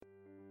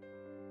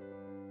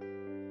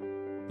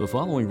The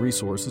following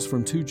resources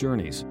from Two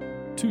Journeys.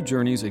 Two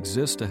Journeys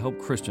exists to help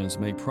Christians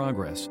make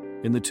progress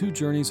in the two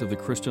journeys of the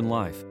Christian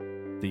life,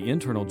 the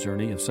internal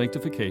journey of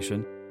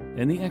sanctification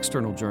and the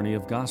external journey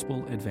of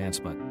gospel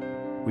advancement.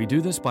 We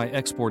do this by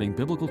exporting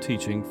biblical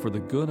teaching for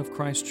the good of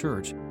Christ's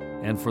church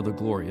and for the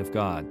glory of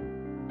God.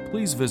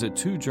 Please visit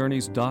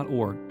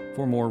twojourneys.org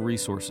for more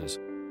resources.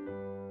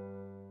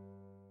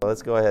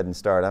 Let's go ahead and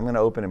start. I'm going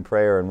to open in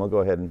prayer, and we'll go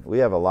ahead and we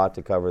have a lot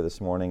to cover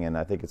this morning, and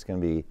I think it's going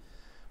to be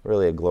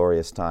really a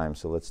glorious time,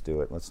 so let's do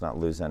it. Let's not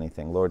lose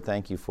anything. Lord,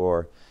 thank you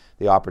for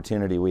the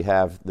opportunity we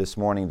have this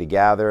morning to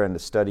gather and to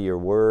study your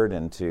word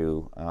and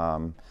to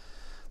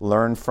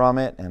learn from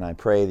it, and I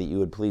pray that you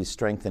would please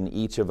strengthen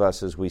each of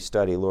us as we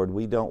study. Lord,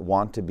 we don't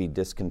want to be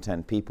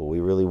discontent people. We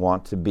really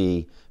want to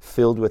be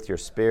filled with your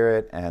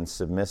Spirit and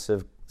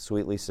submissive,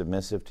 sweetly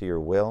submissive to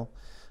your will.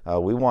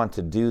 We want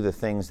to do the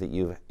things that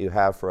you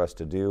have for us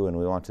to do, and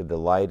we want to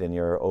delight in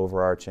your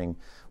overarching,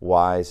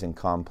 wise, and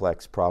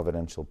complex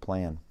providential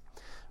plan.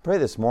 Pray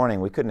this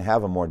morning we couldn't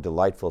have a more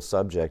delightful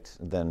subject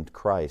than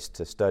Christ,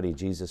 to study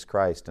Jesus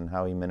Christ and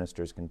how he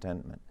ministers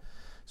contentment.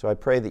 So I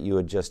pray that you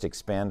would just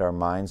expand our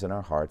minds and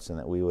our hearts and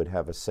that we would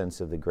have a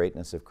sense of the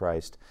greatness of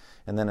Christ.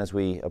 And then as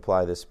we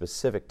apply this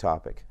specific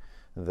topic,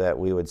 that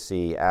we would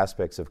see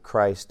aspects of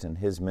Christ and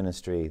his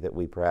ministry that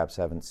we perhaps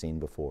haven't seen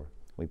before.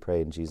 We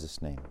pray in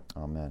Jesus' name.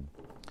 Amen.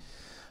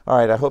 All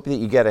right, I hope that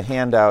you get a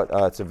handout.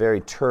 It's a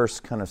very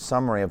terse kind of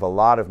summary of a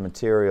lot of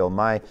material.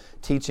 My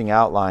teaching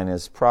outline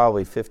is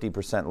probably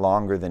 50%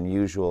 longer than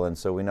usual, and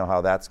so we know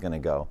how that's going to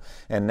go.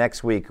 And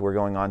next week, we're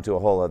going on to a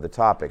whole other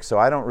topic. So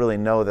I don't really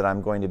know that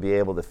I'm going to be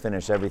able to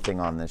finish everything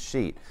on this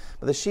sheet.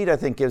 But the sheet, I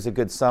think, gives a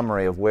good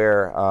summary of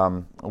where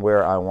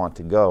I want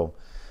to go.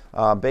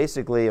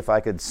 Basically, if I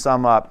could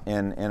sum up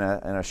in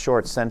a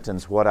short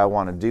sentence what I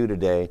want to do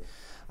today,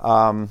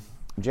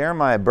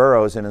 Jeremiah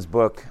Burroughs, in his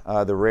book,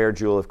 The Rare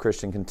Jewel of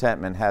Christian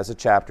Contentment, has a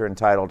chapter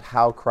entitled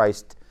How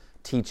Christ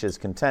Teaches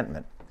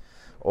Contentment,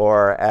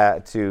 or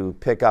to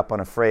pick up on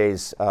a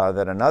phrase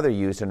that another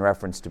used in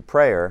reference to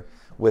prayer,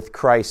 with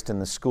Christ in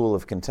the school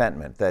of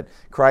contentment, that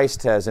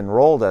Christ has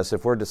enrolled us.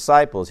 If we're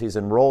disciples, he's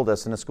enrolled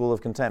us in a school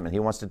of contentment. He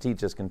wants to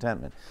teach us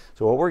contentment.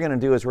 So what we're going to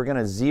do is we're going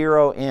to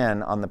zero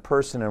in on the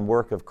person and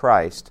work of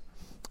Christ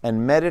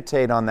and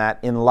meditate on that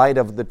in light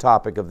of the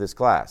topic of this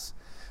class.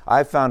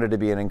 I've found it to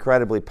be an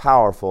incredibly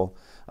powerful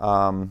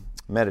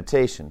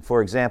meditation.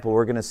 For example,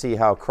 we're going to see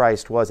how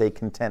Christ was a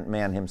content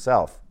man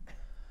himself.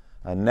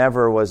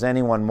 Never was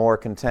anyone more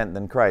content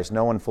than Christ.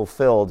 No one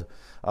fulfilled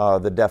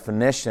the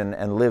definition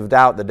and lived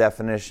out the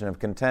definition of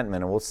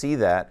contentment, and we'll see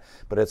that,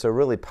 but it's a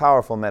really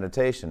powerful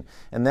meditation.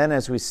 And then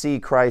as we see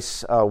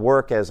Christ's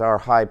work as our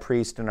high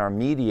priest and our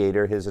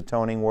mediator, his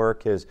atoning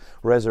work, his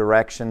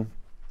resurrection,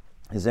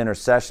 his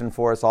intercession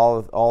for us,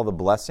 all the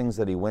blessings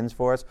that he wins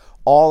for us,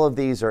 all of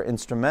these are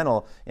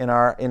instrumental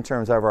in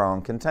terms of our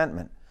own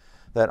contentment.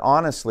 That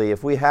honestly,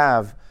 if we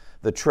have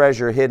the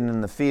treasure hidden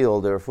in the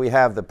field, or if we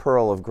have the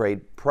pearl of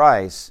great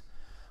price,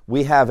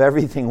 we have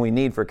everything we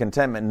need for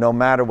contentment no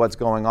matter what's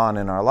going on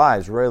in our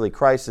lives. Really,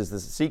 Christ is the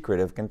secret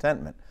of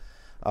contentment.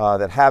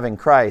 That having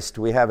Christ,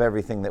 we have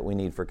everything that we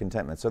need for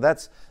contentment. So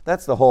that's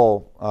the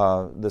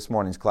whole this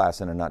morning's class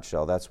in a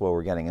nutshell. That's what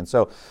we're getting. And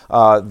so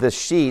this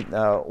sheet,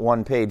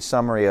 one-page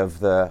summary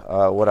of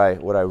what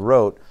I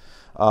wrote.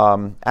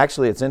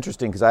 Actually, it's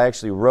interesting because I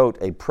actually wrote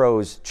a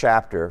prose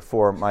chapter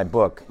for my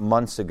book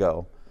months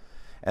ago,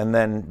 and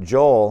then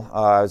Joel,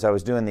 as I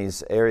was doing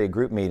these area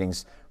group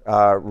meetings,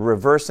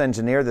 reverse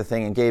engineered the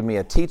thing and gave me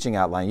a teaching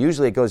outline.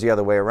 Usually it goes the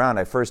other way around.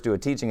 I first do a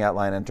teaching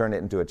outline and turn it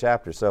into a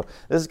chapter. So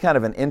this is kind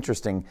of an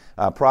interesting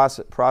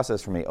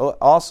process for me.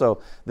 Also,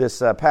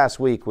 this past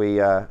week we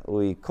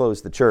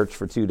closed the church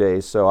for 2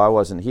 days, so I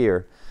wasn't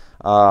here.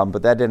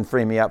 But that didn't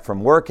free me up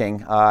from working.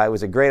 It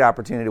was a great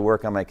opportunity to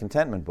work on my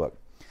contentment book.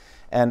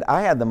 And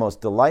I had the most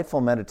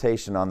delightful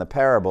meditation on the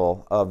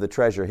parable of the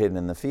treasure hidden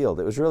in the field.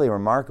 It was really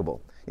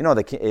remarkable. You know,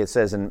 it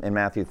says in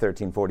Matthew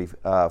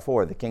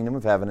 13:44, the kingdom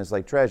of heaven is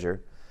like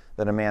treasure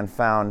that a man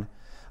found,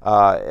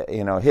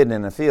 hidden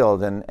in a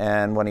field.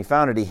 And when he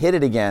found it, he hid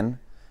it again.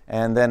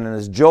 And then in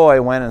his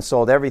joy, went and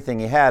sold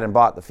everything he had and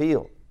bought the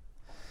field.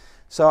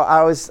 So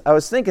I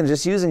was thinking,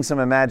 just using some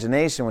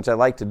imagination, which I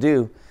like to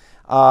do.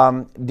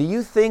 Do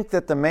you think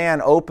that the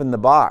man opened the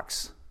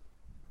box?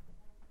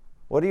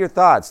 What are your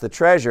thoughts? The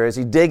treasure, is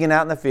he digging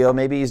out in the field?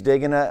 Maybe he's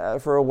digging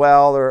for a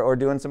well or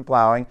doing some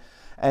plowing.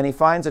 And he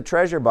finds a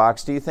treasure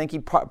box. Do you think he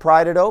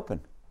pried it open?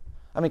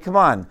 I mean, come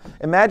on.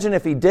 Imagine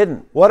if he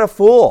didn't. What a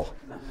fool.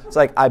 It's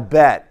like, I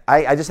bet.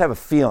 I just have a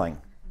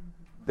feeling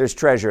there's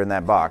treasure in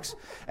that box.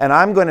 And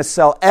I'm going to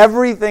sell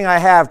everything I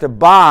have to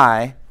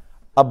buy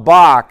a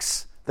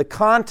box, the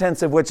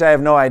contents of which I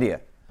have no idea.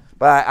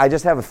 But I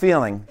just have a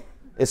feeling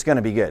it's going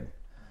to be good.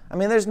 I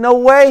mean, there's no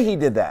way he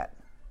did that.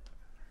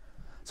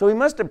 So he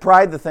must have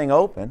pried the thing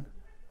open.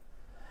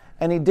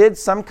 And he did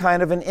some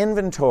kind of an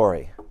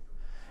inventory.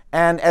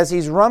 And as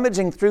he's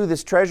rummaging through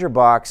this treasure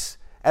box,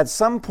 at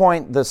some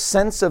point the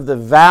sense of the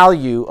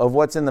value of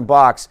what's in the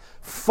box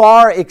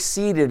far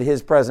exceeded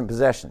his present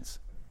possessions.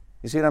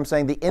 You see what I'm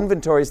saying? The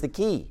inventory is the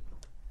key.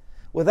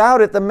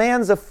 Without it, the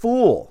man's a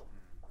fool.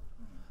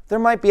 There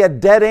might be a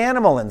dead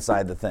animal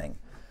inside the thing.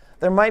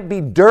 There might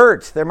be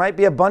dirt. There might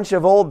be a bunch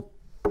of old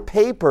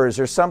papers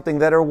or something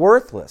that are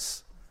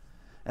worthless.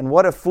 And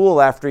what a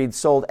fool after he'd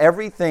sold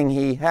everything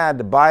he had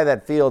to buy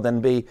that field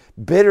and be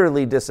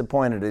bitterly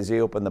disappointed as he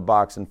opened the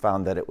box and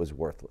found that it was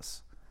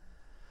worthless.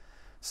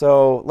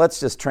 So let's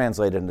just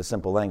translate it into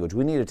simple language.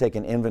 We need to take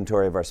an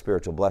inventory of our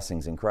spiritual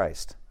blessings in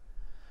Christ.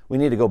 We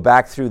need to go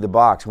back through the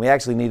box. We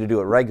actually need to do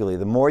it regularly.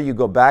 The more you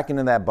go back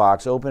into that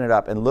box, open it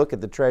up, and look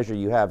at the treasure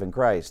you have in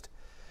Christ,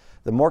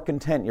 the more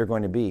content you're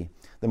going to be.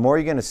 The more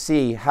you're going to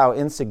see how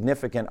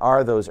insignificant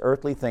are those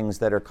earthly things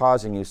that are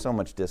causing you so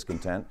much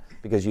discontent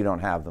because you don't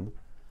have them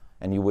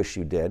and you wish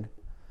you did.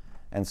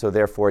 And so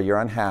therefore you're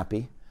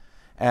unhappy.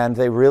 And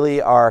they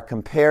really are,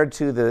 compared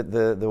to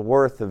the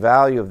worth, the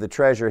value of the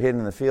treasure hidden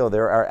in the field, they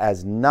are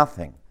as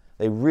nothing.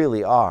 They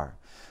really are.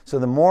 So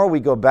the more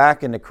we go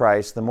back into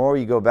Christ, the more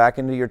you go back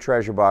into your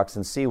treasure box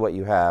and see what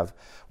you have,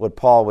 what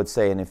Paul would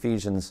say in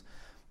Ephesians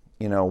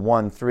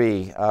 1,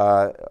 3,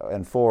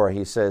 and 4,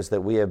 he says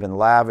that we have been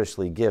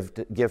lavishly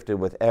gifted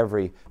with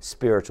every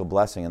spiritual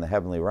blessing in the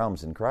heavenly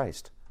realms in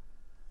Christ.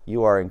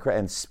 You are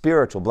in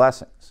spiritual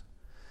blessings.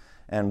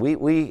 And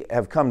we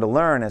have come to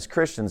learn as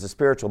Christians the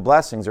spiritual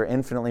blessings are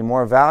infinitely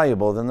more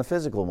valuable than the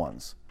physical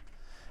ones.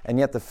 And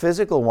yet the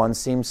physical ones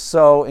seem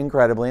so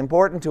incredibly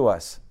important to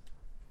us.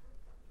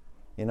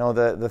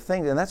 The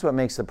thing, and that's what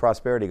makes the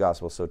prosperity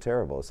gospel so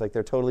terrible. It's like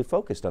they're totally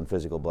focused on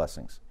physical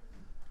blessings,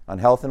 on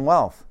health and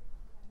wealth,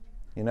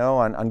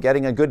 on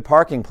getting a good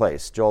parking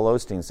place. Joel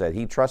Osteen said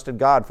he trusted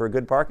God for a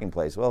good parking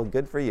place. Well,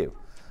 good for you.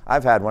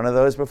 I've had one of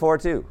those before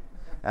too.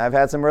 I've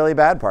had some really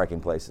bad parking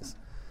places.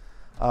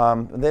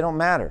 They don't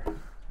matter.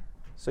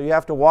 So you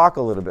have to walk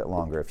a little bit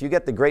longer. If you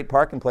get the great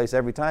parking place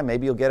every time,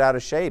 maybe you'll get out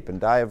of shape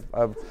and die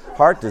of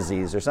heart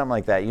disease or something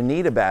like that. You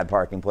need a bad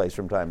parking place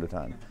from time to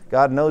time.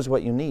 God knows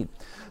what you need.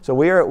 So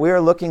we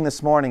are looking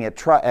this morning at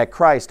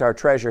Christ, our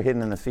treasure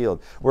hidden in the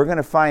field. We're going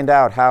to find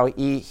out how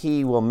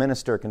He will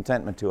minister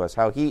contentment to us,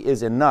 how He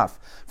is enough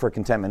for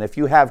contentment. If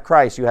you have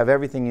Christ, you have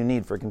everything you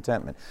need for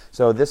contentment.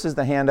 So this is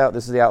the handout,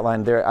 this is the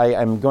outline.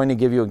 I'm going to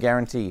give you a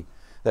guarantee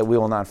that we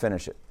will not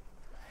finish it.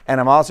 And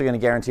I'm also going to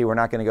guarantee we're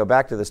not going to go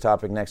back to this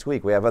topic next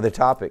week. We have other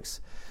topics.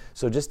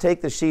 So just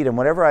take the sheet, and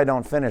whatever I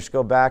don't finish,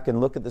 go back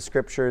and look at the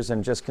scriptures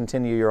and just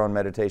continue your own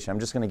meditation. I'm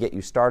just going to get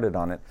you started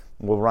on it.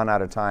 We'll run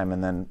out of time,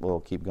 and then we'll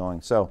keep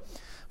going. So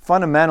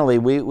fundamentally,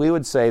 we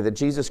would say that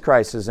Jesus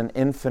Christ is an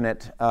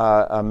infinite,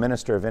 a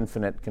minister of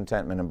infinite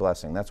contentment and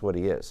blessing. That's what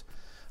He is.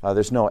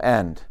 There's no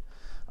end.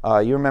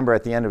 You remember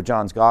at the end of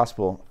John's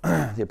Gospel,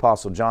 the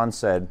Apostle John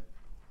said,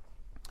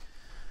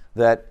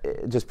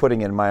 that, just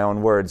putting it in my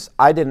own words,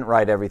 I didn't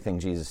write everything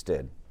Jesus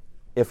did.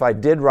 If I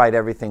did write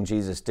everything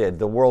Jesus did,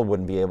 the world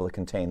wouldn't be able to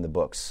contain the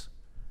books.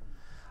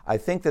 I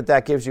think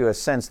that gives you a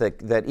sense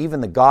that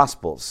even the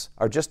Gospels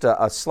are just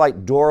a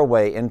slight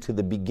doorway into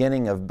the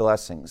beginning of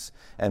blessings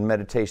and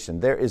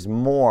meditation. There is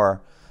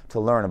more to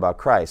learn about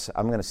Christ.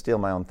 I'm going to steal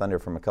my own thunder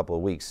from a couple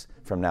of weeks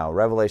from now.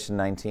 Revelation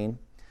 19,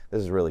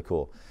 this is really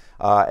cool.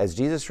 As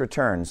Jesus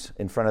returns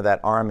in front of that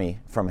army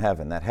from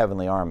heaven, that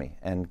heavenly army,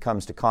 and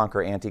comes to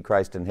conquer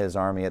Antichrist and his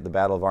army at the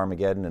Battle of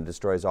Armageddon and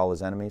destroys all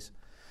his enemies,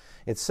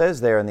 it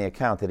says there in the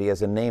account that he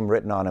has a name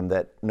written on him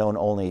that known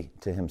only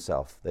to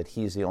himself, that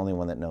he's the only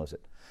one that knows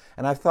it.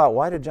 And I've thought,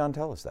 why did John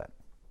tell us that?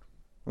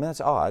 I mean,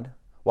 that's odd.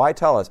 Why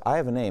tell us, I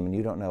have a name and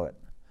you don't know it?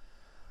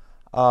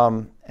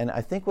 And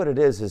I think what it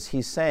is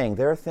he's saying,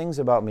 there are things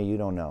about me you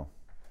don't know.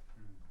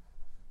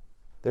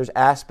 There's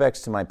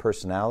aspects to my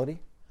personality.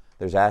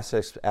 There's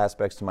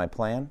aspects to my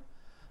plan.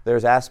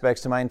 There's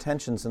aspects to my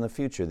intentions in the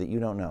future that you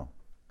don't know.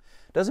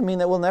 Doesn't mean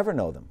that we'll never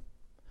know them.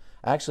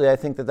 Actually, I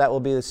think that will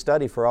be the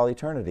study for all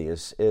eternity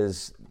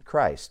is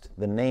Christ,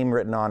 the name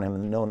written on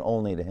him, known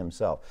only to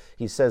himself.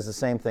 He says the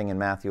same thing in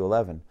Matthew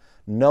 11.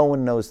 No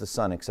one knows the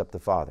Son except the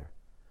Father.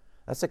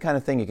 That's the kind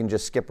of thing you can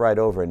just skip right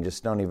over and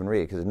just don't even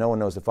read, because no one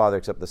knows the Father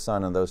except the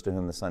Son and those to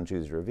whom the Son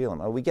chooses to reveal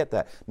him. Oh, we get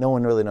that. No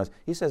one really knows.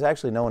 He says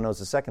actually no one knows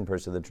the second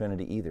person of the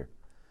Trinity either.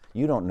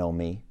 You don't know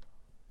me.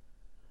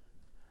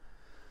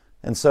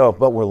 And so,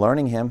 but we're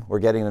learning him, we're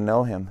getting to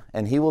know him,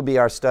 and he will be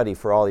our study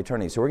for all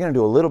eternity. So we're going to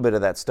do a little bit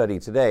of that study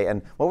today.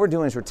 And what we're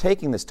doing is we're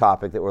taking this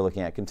topic that we're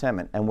looking at,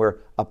 contentment, and we're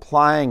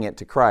applying it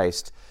to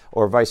Christ,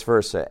 or vice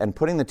versa, and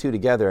putting the two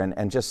together,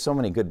 and just so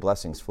many good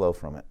blessings flow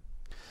from it.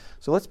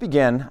 So let's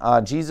begin.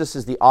 Jesus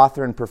is the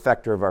author and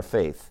perfecter of our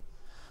faith.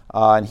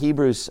 In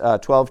Hebrews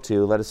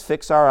 12:2, let us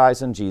fix our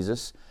eyes on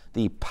Jesus,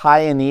 the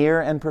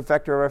pioneer and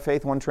perfecter of our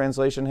faith, one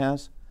translation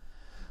has.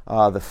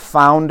 The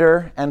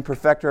founder and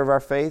perfecter of our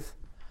faith.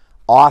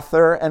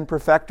 Author and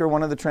perfecter,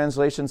 one of the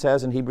translations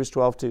has in Hebrews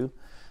 12:2.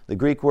 The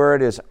Greek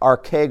word is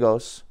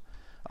archegos,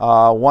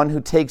 one who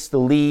takes the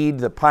lead,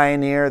 the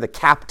pioneer, the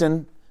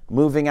captain,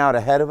 moving out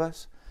ahead of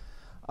us.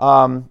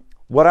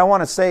 What I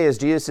want to say is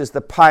Jesus is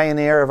the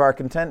pioneer of our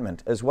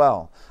contentment as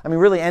well. I mean,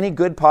 really, any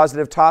good,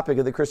 positive topic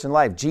of the Christian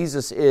life,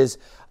 Jesus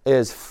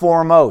is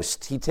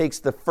foremost. He takes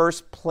the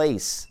first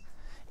place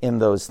in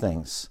those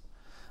things.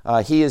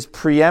 He is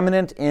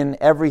preeminent in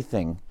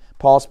everything.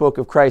 Paul spoke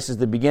of Christ as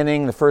the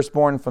beginning, the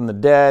firstborn from the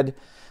dead,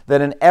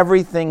 that in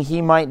everything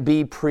he might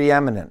be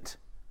preeminent.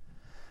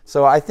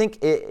 So I think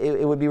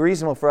it would be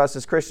reasonable for us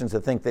as Christians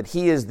to think that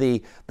he is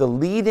the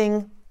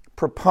leading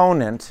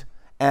proponent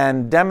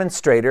and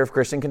demonstrator of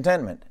Christian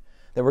contentment,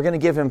 that we're going to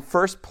give him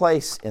first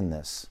place in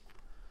this.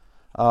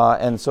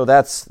 And so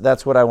that's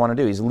what I want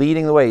to do. He's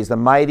leading the way. He's the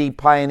mighty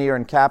pioneer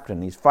and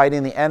captain. He's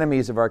fighting the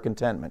enemies of our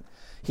contentment.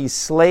 He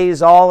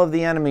slays all of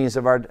the enemies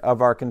of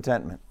our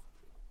contentment,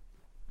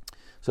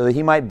 so that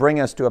he might bring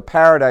us to a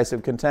paradise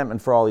of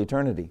contentment for all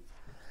eternity.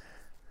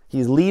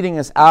 He's leading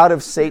us out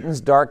of Satan's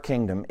dark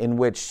kingdom, in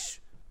which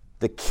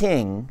the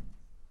king,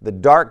 the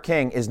dark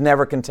king, is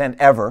never content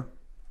ever.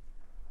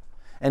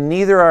 And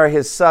neither are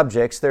his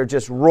subjects. They're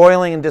just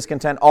roiling in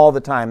discontent all the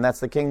time.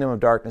 That's the kingdom of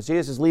darkness.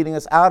 Jesus is leading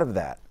us out of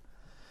that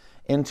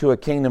into a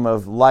kingdom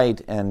of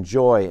light and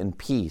joy and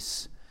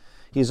peace.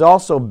 He's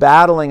also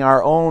battling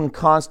our own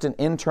constant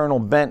internal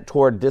bent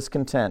toward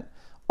discontent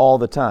all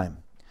the time.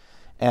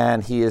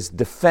 And he is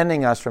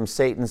defending us from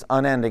Satan's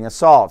unending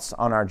assaults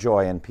on our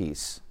joy and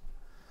peace.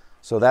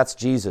 So that's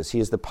Jesus. He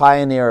is the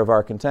pioneer of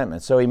our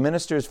contentment. So he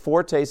ministers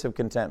foretastes of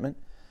contentment.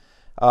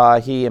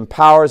 He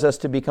empowers us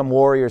to become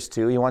warriors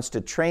too. He wants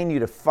to train you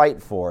to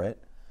fight for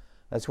it.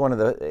 That's one of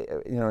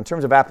the, in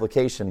terms of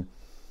application,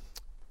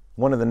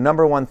 one of the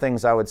number one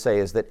things I would say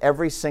is that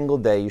every single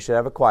day you should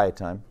have a quiet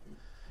time.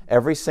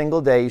 Every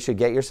single day you should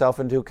get yourself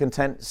into a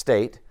content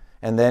state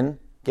and then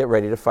get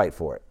ready to fight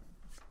for it.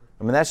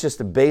 I mean, that's just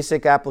a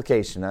basic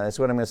application. That's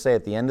what I'm going to say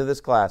at the end of this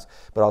class,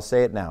 but I'll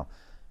say it now.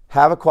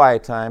 Have a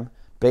quiet time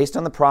based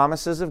on the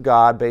promises of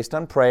God, based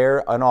on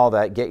prayer and all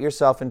that. Get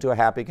yourself into a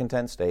happy,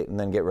 content state and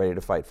then get ready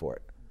to fight for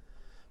it,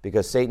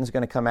 because Satan's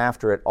going to come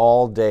after it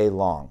all day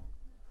long.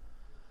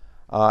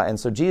 And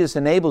so Jesus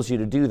enables you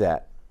to do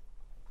that.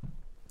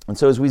 And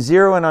so as we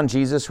zero in on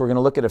Jesus, we're going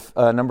to look at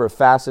a number of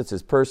facets: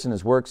 his person,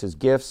 his works, his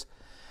gifts,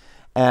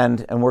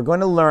 and we're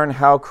going to learn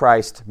how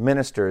Christ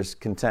ministers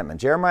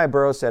contentment. Jeremiah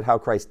Burroughs said how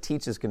Christ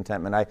teaches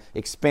contentment. I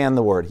expand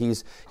the word.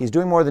 He's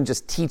doing more than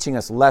just teaching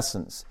us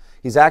lessons.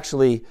 He's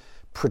actually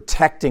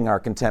protecting our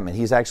contentment.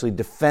 He's actually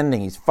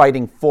defending. He's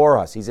fighting for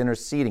us. He's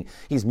interceding.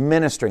 He's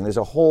ministering. There's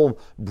a whole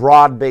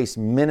broad-based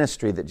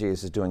ministry that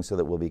Jesus is doing so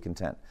that we'll be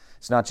content.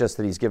 It's not just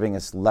that he's giving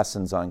us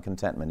lessons on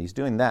contentment. He's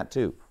doing that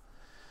too.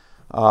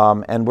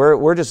 And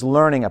we're just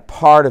learning a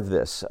part of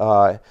this.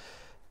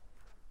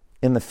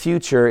 In the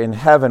future, in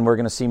heaven, we're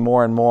going to see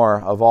more and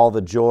more of all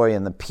the joy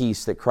and the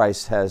peace that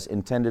Christ has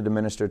intended to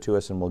minister to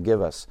us and will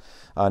give us.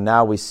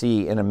 Now we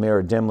see in a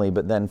mirror dimly,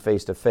 but then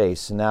face to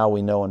face. Now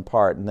we know in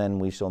part, and then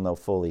we shall know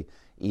fully,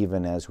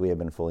 even as we have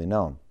been fully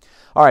known.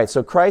 All right,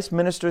 so Christ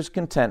ministers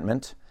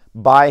contentment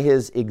by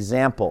his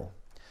example.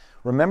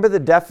 Remember the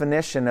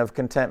definition of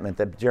contentment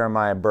that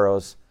Jeremiah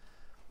Burroughs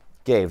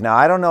gave. Now,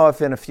 I don't know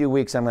if in a few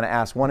weeks I'm going to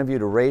ask one of you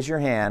to raise your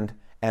hand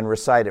and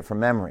recite it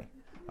from memory.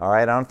 All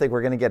right, I don't think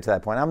we're going to get to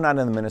that point. I'm not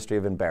in the ministry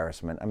of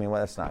embarrassment. I mean,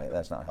 well, that's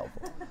not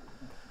helpful.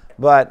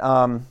 But,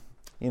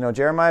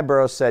 Jeremiah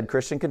Burroughs said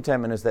Christian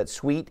contentment is that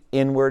sweet,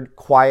 inward,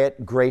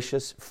 quiet,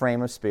 gracious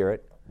frame of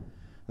spirit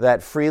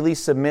that freely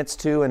submits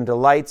to and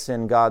delights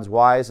in God's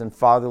wise and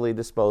fatherly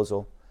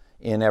disposal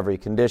in every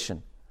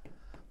condition.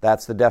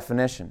 That's the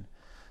definition.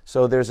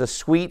 So there's a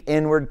sweet,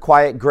 inward,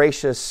 quiet,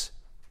 gracious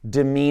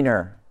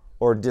demeanor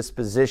or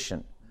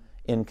disposition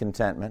in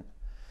contentment.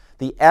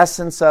 The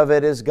essence of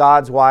it is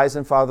God's wise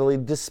and fatherly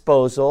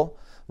disposal.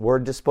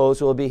 Word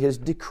disposal will be his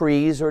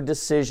decrees or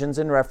decisions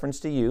in reference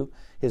to you,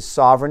 his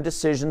sovereign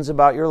decisions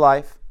about your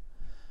life.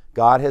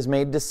 God has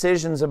made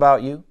decisions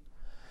about you,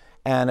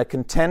 and a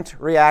content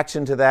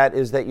reaction to that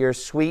is that you're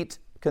sweet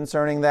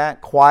concerning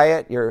that,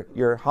 quiet,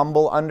 you're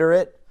humble under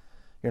it,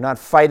 you're not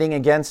fighting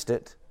against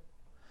it.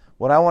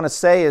 What I want to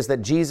say is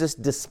that Jesus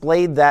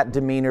displayed that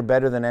demeanor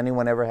better than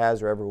anyone ever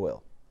has or ever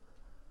will.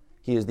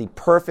 He is the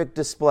perfect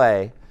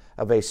display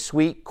of a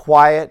sweet,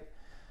 quiet,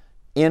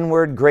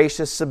 inward,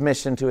 gracious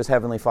submission to his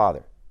heavenly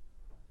Father.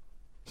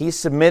 He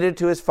submitted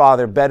to his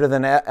Father better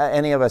than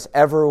any of us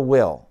ever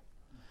will.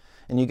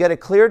 And you get a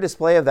clear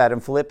display of that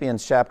in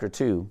Philippians chapter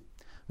 2,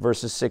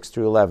 verses 6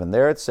 through 11.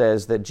 There it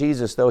says that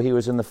Jesus, though he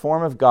was in the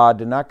form of God,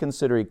 did not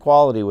consider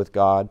equality with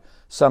God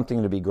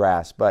something to be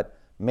grasped, but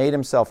made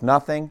himself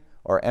nothing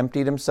or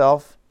emptied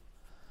himself,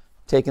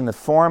 taking the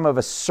form of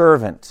a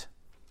servant.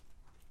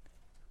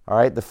 All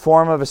right, the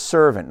form of a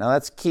servant. Now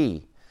that's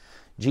key.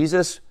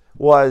 Jesus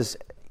was,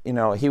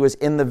 he was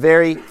in the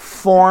very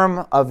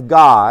form of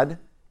God.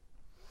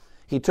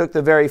 He took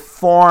the very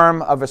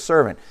form of a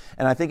servant.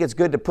 And I think it's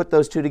good to put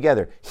those two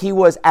together. He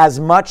was as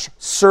much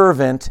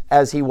servant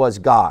as he was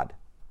God.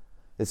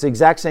 It's the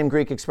exact same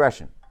Greek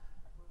expression.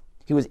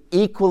 He was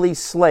equally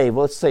slave.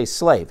 Well, let's say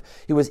slave.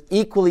 He was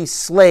equally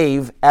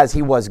slave as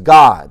he was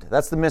God.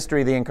 That's the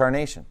mystery of the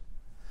incarnation.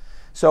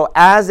 So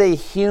as a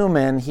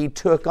human, he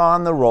took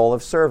on the role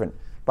of servant.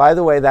 By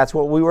the way, that's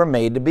what we were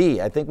made to be.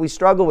 I think we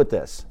struggle with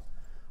this.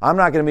 I'm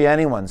not going to be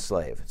anyone's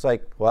slave. It's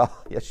like,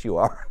 well, yes, you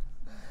are.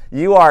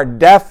 You are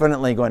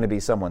definitely going to be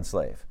someone's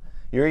slave.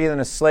 You're either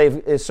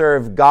going to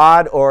serve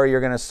God or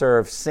you're going to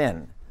serve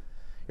sin.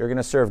 You're going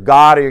to serve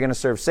God or you're going to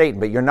serve Satan,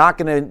 but you're not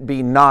going to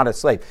be not a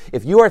slave.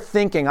 If you are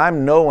thinking,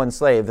 I'm no one's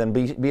slave, then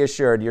be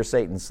assured you're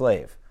Satan's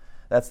slave.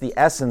 That's the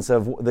essence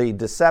of the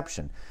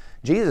deception.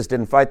 Jesus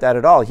didn't fight that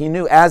at all. He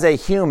knew as a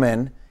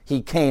human,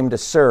 he came to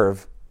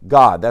serve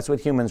God. That's what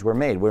humans were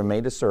made. We're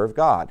made to serve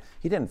God.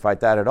 He didn't fight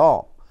that at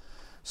all.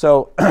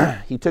 So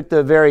he took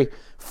the very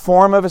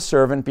form of a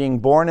servant, being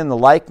born in the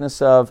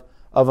likeness of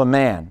a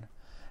man.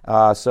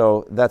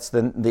 So that's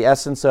the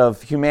essence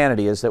of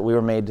humanity, is that we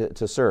were made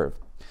to serve.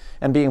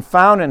 And being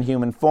found in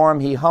human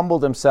form, he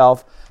humbled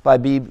himself by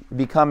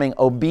becoming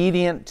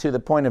obedient to the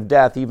point of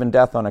death, even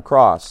death on a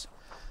cross.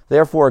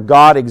 Therefore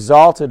God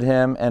exalted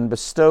him and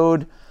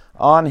bestowed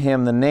on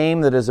him the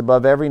name that is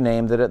above every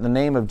name, that at the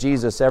name of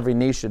Jesus every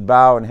knee should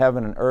bow in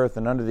heaven and earth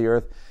and under the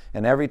earth,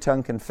 and every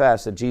tongue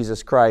confess that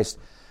Jesus Christ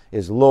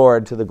is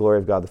Lord, to the glory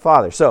of God the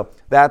Father. So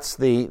that's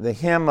the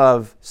hymn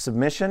of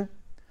submission,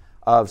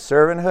 of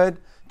servanthood,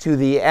 to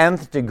the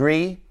nth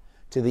degree,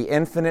 to the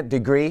infinite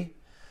degree.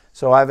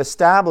 So I've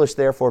established,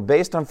 therefore,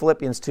 based on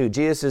Philippians 2,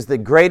 Jesus is the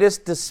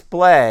greatest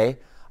display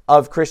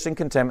of Christian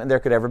contentment there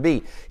could ever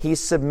be. He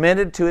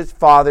submitted to his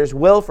Father's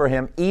will for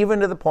him, even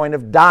to the point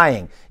of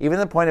dying, even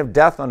to the point of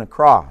death on a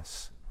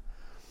cross.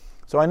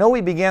 So I know we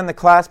began the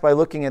class by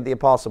looking at the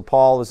Apostle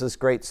Paul as this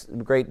great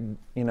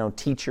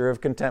teacher of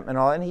contentment and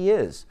all, and he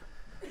is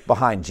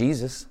behind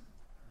Jesus.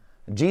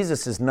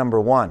 Jesus is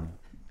number one.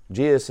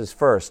 Jesus is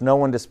first. No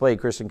one displayed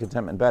Christian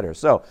contentment better.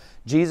 So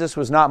Jesus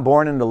was not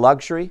born into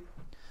luxury,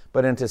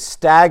 but into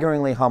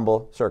staggeringly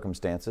humble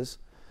circumstances.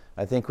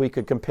 I think we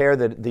could compare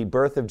the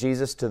birth of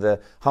Jesus to the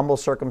humble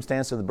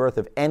circumstance of the birth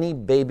of any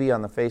baby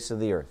on the face of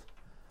the earth.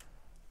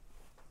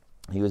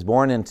 He was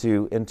born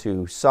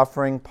into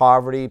suffering,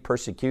 poverty,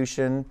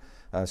 persecution,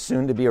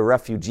 soon to be a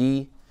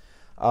refugee.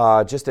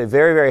 Just a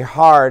very, very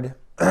hard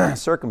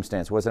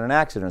circumstance. It wasn't an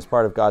accident. It was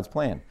part of God's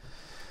plan.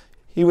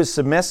 He was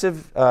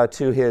submissive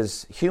to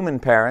his human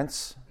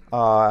parents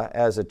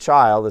as a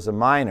child, as a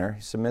minor.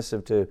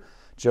 Submissive to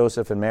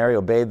Joseph and Mary,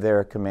 obeyed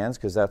their commands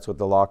because that's what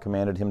the law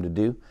commanded him to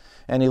do.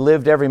 And he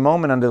lived every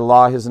moment under the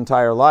law his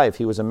entire life.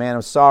 He was a man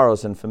of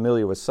sorrows and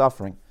familiar with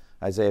suffering,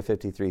 Isaiah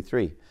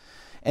 53:3.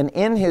 And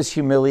in his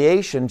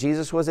humiliation,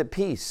 Jesus was at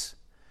peace.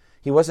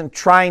 He wasn't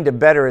trying to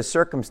better his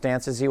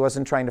circumstances. He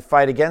wasn't trying to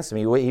fight against them.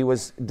 He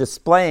was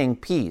displaying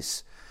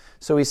peace.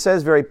 So he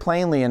says very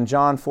plainly in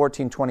John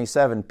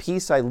 14:27,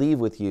 "Peace I leave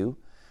with you,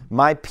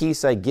 my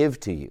peace I give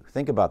to you."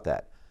 Think about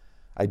that.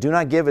 I do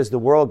not give as the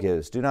world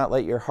gives. Do not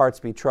let your hearts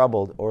be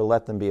troubled or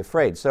let them be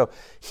afraid. So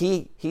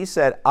he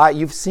said,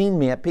 you've seen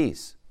me at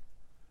peace.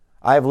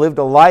 I have lived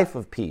a life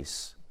of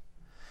peace.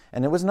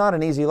 And it was not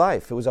an easy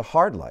life. It was a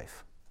hard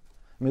life.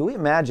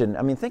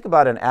 Think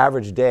about an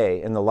average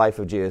day in the life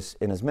of Jesus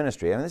in his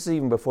ministry. And this is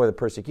even before the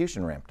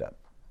persecution ramped up.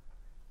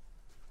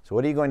 So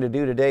what are you going to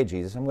do today,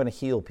 Jesus? I'm going to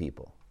heal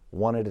people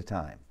one at a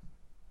time.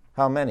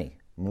 How many?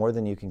 More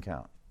than you can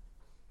count.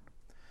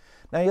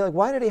 Now you're like,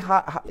 why did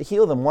he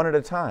heal them one at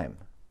a time?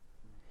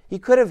 He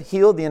could have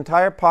healed the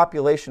entire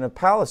population of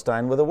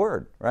Palestine with a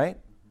word, right?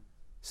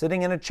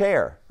 Sitting in a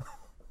chair.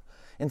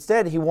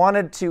 Instead, he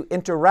wanted to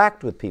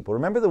interact with people.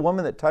 Remember the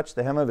woman that touched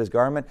the hem of his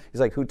garment?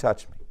 He's like, who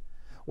touched me?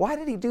 Why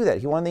did he do that?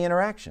 He wanted the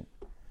interaction.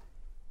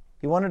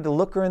 He wanted to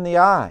look her in the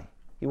eye.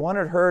 He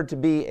wanted her to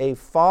be a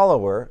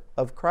follower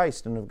of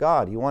Christ and of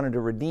God. He wanted to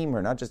redeem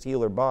her, not just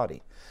heal her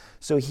body.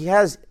 So he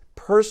has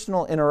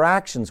personal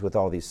interactions with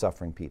all these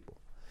suffering people.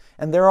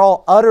 And they're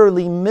all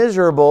utterly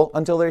miserable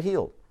until they're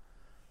healed.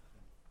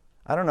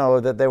 I don't know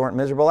that they weren't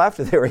miserable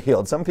after they were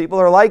healed. Some people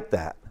are like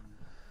that.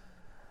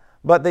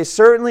 But they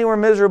certainly were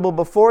miserable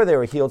before they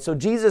were healed. So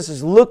Jesus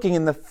is looking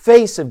in the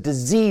face of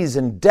disease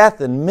and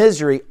death and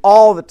misery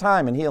all the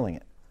time and healing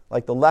it.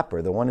 Like the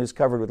leper, the one who's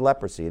covered with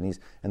leprosy.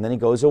 And then he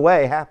goes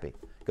away happy.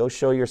 Go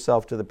show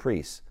yourself to the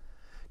priests.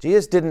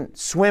 Jesus didn't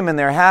swim in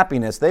their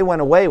happiness. They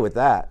went away with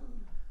that.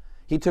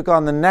 He took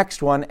on the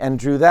next one and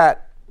drew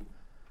that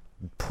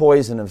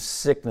poison of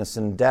sickness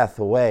and death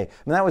away.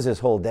 That was his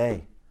whole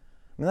day.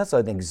 That's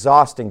an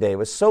exhausting day. It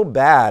was so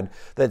bad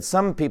that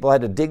some people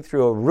had to dig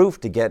through a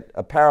roof to get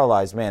a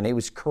paralyzed man. He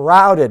was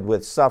crowded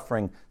with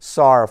suffering,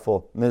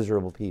 sorrowful,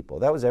 miserable people.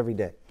 That was every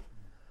day.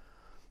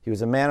 He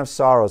was a man of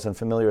sorrows and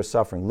familiar with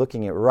suffering,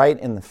 looking it right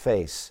in the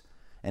face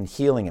and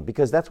healing it,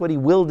 because that's what he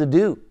willed to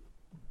do.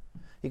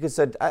 He could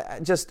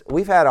have said,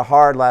 we've had a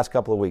hard last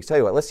couple of weeks. Tell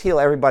you what, let's heal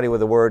everybody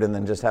with a word and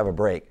then just have a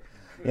break.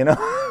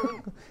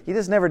 He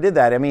just never did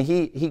that.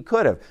 He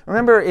could have.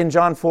 Remember in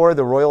John 4,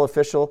 the royal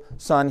official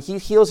son, he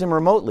heals him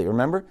remotely,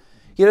 remember?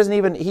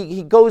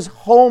 He goes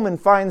home and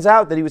finds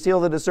out that he was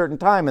healed at a certain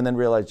time and then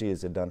realized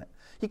Jesus had done it.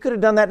 He could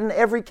have done that in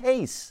every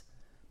case,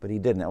 but he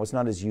didn't. That was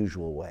not his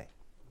usual way.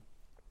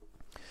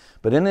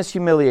 But in this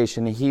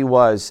humiliation, he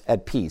was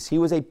at peace. He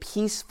was a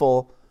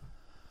peaceful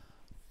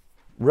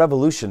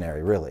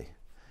revolutionary, really.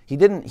 He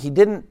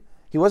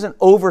wasn't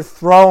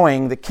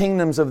overthrowing the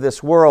kingdoms of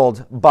this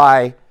world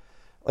by,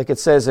 like it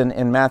says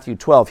in Matthew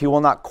 12, he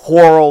will not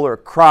quarrel or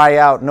cry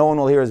out. No one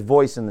will hear his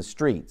voice in the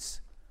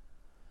streets.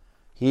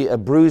 A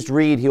bruised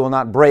reed he will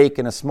not break,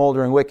 and a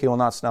smoldering wick he will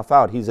not snuff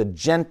out. He's a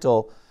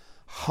gentle,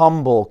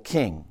 humble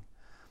king.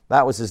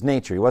 That was his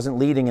nature. He wasn't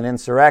leading an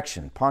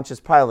insurrection. Pontius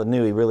Pilate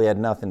knew he really had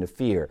nothing to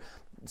fear.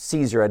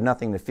 Caesar had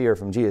nothing to fear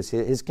from Jesus.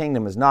 His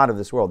kingdom is not of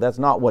this world. That's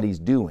not what he's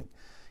doing.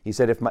 He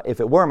said, if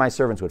it were, my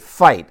servants would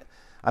fight.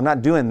 I'm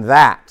not doing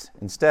that.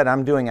 Instead,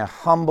 I'm doing a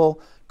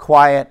humble,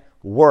 quiet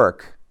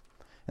work.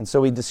 And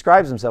so he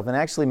describes himself. And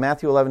actually,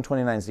 Matthew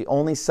 11:29 is the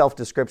only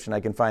self-description I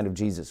can find of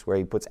Jesus where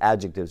he puts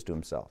adjectives to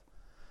himself.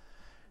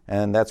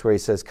 And that's where he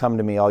says, come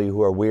to me, all you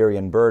who are weary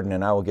and burdened,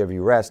 and I will give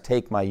you rest.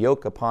 Take my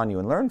yoke upon you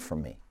and learn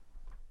from me.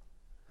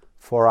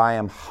 For I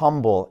am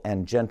humble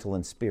and gentle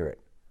in spirit,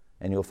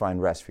 and you'll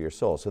find rest for your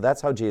soul. So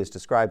that's how Jesus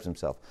describes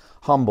himself.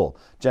 Humble,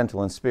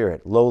 gentle in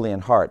spirit, lowly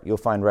in heart, you'll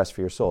find rest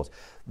for your souls.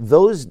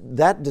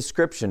 That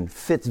description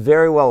fits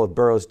very well with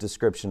Burroughs'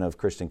 description of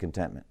Christian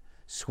contentment.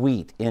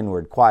 Sweet,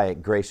 inward,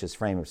 quiet, gracious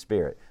frame of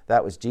spirit.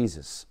 That was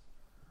Jesus.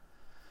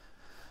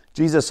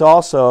 Jesus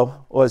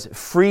also was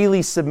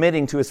freely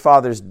submitting to his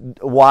Father's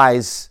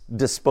wise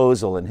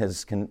disposal in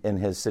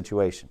his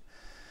situation.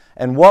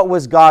 And what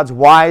was God's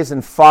wise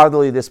and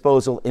fatherly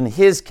disposal in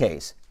his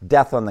case?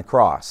 Death on the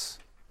cross.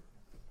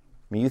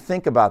 I mean, you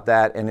think about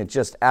that and it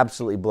just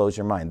absolutely blows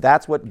your mind.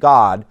 That's what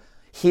God,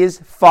 his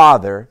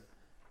Father,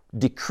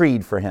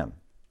 decreed for him.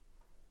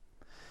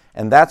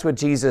 And that's what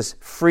Jesus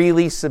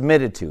freely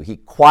submitted to. He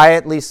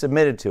quietly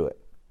submitted to it.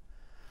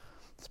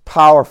 It's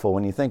powerful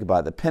when you think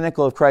about it. The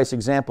pinnacle of Christ's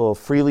example of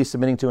freely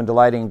submitting to and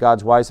delighting in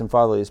God's wise and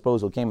fatherly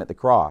disposal came at the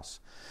cross.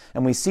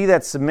 And we see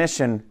that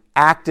submission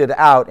acted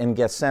out in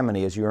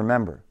Gethsemane, as you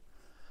remember.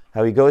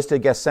 How he goes to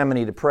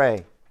Gethsemane to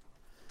pray.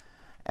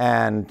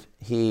 And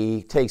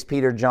he takes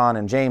Peter, John,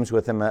 and James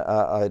with him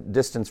a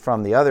distance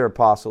from the other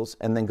apostles,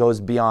 and then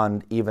goes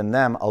beyond even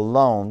them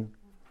alone.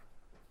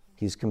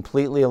 He's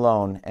completely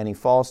alone, and he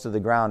falls to the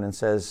ground and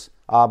says,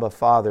 Abba,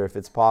 Father, if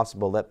it's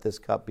possible, let this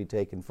cup be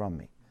taken from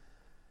me.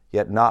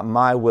 Yet not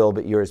my will,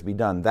 but yours be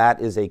done. That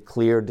is a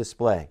clear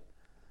display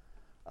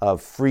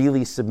of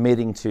freely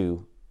submitting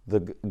to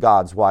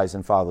God's wise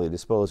and fatherly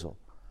disposal.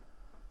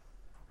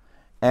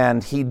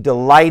 And he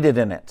delighted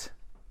in it.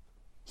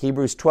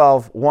 Hebrews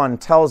 12:1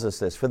 tells us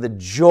this. For the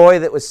joy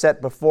that was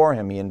set before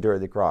him, he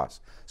endured the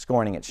cross,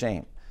 scorning its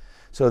shame.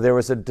 So there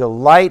was a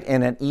delight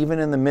in it, even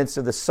in the midst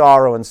of the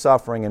sorrow and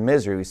suffering and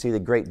misery. We see the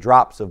great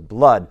drops of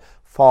blood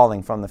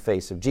falling from the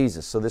face of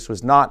Jesus. So this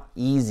was not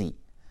easy.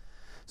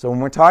 So when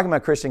we're talking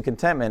about Christian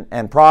contentment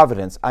and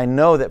providence, I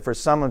know that for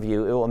some of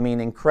you it will mean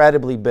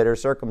incredibly bitter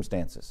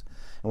circumstances.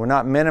 And we're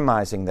not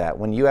minimizing that.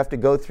 When you have to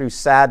go through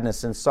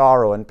sadness and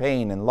sorrow and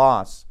pain and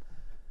loss,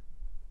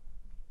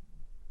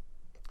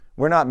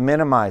 we're not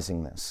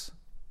minimizing this.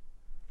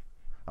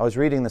 I was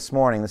reading this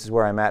morning, this is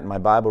where I'm at in my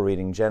Bible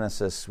reading,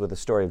 Genesis with the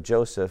story of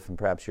Joseph, and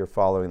perhaps you're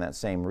following that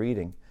same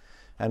reading.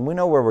 And we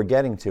know where we're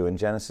getting to in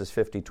Genesis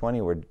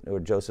 50:20, where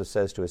Joseph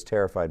says to his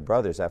terrified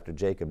brothers after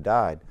Jacob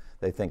died,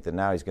 they think that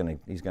now he's going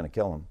to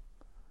kill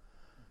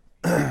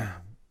him.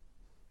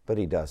 But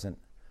he doesn't.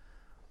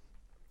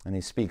 And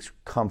he speaks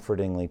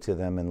comfortingly to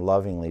them and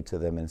lovingly to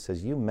them and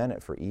says, you meant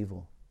it for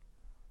evil,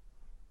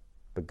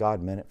 but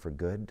God meant it for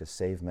good, to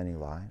save many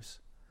lives.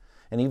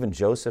 And even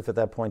Joseph at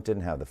that point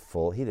didn't have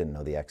he didn't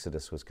know the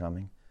Exodus was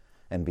coming.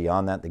 And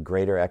beyond that, the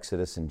greater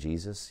Exodus in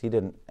Jesus, he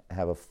didn't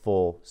have a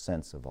full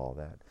sense of all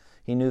that.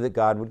 He knew that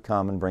God would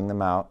come and bring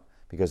them out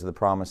because of the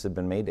promise that had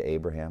been made to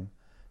Abraham.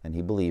 And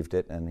he believed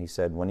it. And he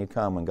said, when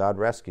God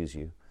rescues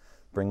you,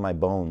 bring my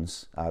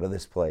bones out of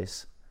this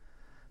place.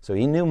 So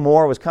he knew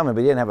more was coming,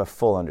 but he didn't have a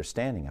full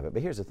understanding of it.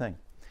 But here's the thing.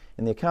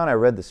 In the account I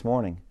read this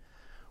morning,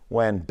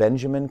 when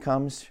Benjamin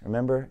comes,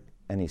 remember,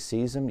 and he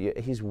sees him,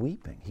 he's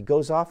weeping. He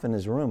goes off in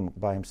his room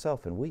by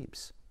himself and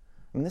weeps.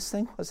 I mean, this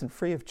thing wasn't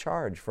free of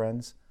charge,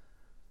 friends.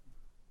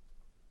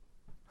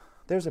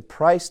 There's a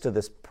price to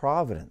this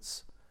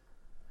providence.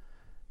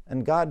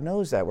 And God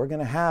knows that. We're going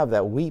to have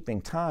that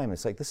weeping time.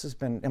 It's like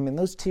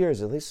those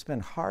tears, at least it's been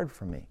hard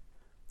for me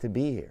to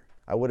be here.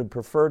 I would have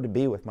preferred to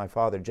be with my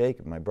father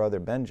Jacob, my brother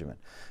Benjamin.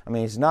 I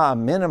mean, he's not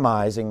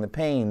minimizing the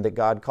pain that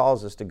God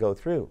calls us to go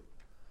through.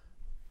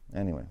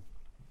 Anyway,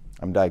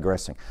 I'm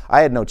digressing.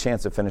 I had no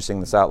chance of finishing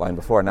this outline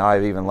before. Now I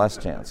have even less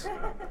chance.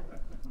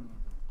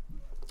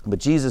 But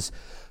Jesus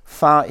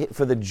found,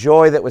 for the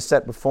joy that was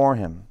set before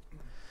him.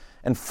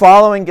 And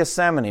following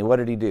Gethsemane, what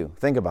did he do?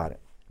 Think about it.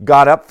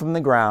 Got up from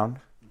the ground.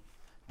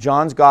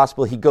 John's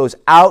gospel, he goes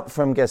out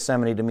from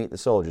Gethsemane to meet the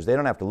soldiers. They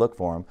don't have to look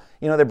for him.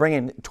 You know, they're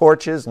bringing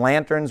torches,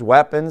 lanterns,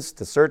 weapons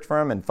to search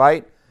for him and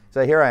fight.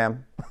 So here I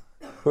am.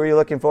 Who are you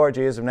looking for?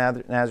 Jesus of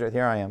Nazareth,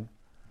 here I am.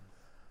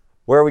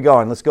 Where are we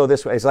going? Let's go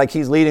this way. It's like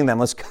he's leading them.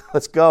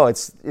 Let's go.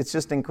 It's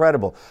just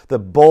incredible. The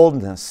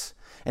boldness.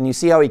 And you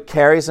see how he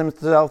carries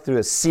himself through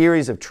a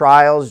series of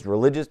trials,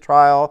 religious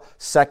trial,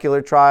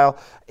 secular trial.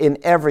 In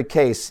every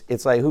case,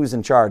 it's like who's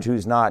in charge,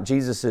 who's not.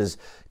 Jesus is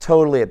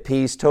totally at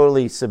peace,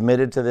 totally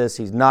submitted to this.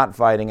 He's not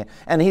fighting it.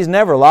 And he's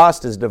never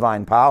lost his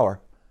divine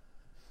power.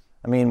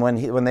 I mean,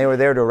 when they were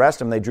there to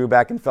arrest him, they drew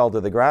back and fell to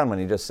the ground when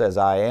he just says,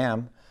 I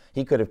am.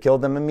 He could have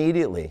killed them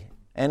immediately,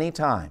 any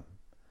time.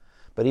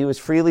 But he was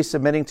freely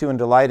submitting to and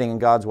delighting in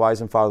God's wise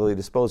and fatherly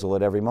disposal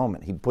at every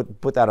moment. He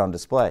put that on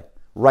display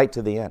right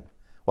to the end.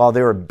 while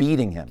they were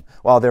beating him,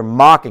 while they're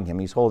mocking him,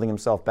 he's holding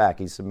himself back.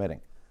 He's submitting.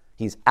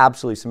 He's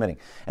absolutely submitting.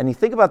 And you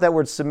think about that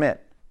word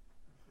submit.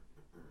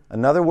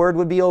 Another word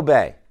would be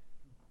obey.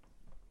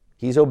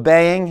 He's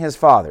obeying his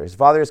Father. His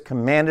Father has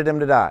commanded him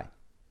to die.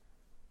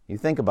 You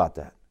think about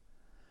that.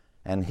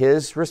 And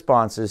his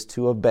response is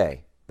to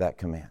obey that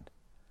command.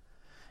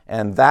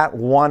 And that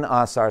won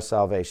us our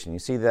salvation. You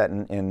see that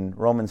in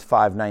Romans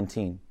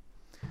 5:19,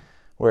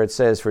 where it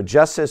says, "For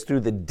just as through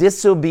the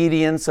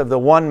disobedience of the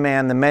one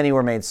man the many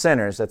were made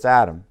sinners," that's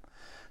Adam,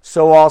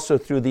 "so also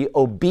through the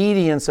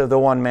obedience of the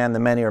one man the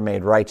many are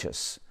made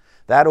righteous."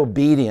 That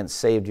obedience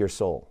saved your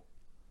soul.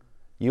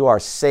 You are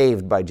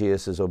saved by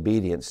Jesus'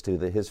 obedience to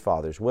his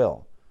Father's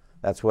will.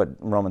 That's what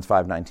Romans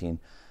 5:19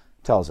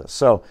 tells us.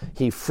 So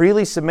he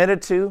freely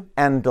submitted to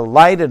and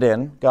delighted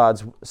in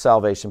God's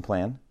salvation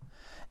plan.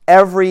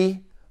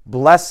 Every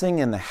blessing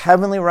in the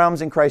heavenly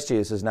realms in Christ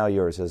Jesus is now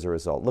yours as a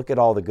result. Look at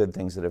all the good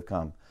things that have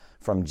come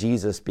from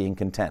Jesus being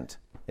content,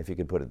 if you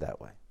could put it that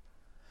way.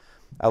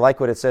 I like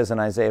what it says in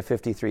Isaiah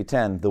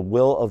 53:10, "The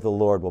will of the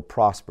Lord will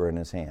prosper in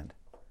his hand."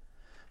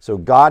 So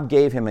God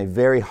gave him a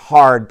very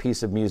hard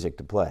piece of music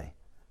to play,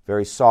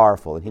 very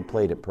sorrowful, and he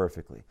played it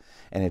perfectly.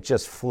 And it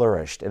just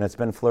flourished, and it's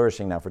been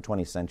flourishing now for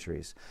 20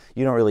 centuries.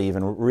 You don't really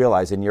even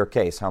realize in your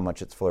case how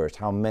much it's flourished,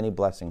 how many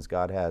blessings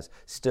God has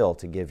still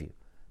to give you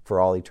for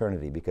all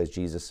eternity because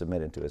Jesus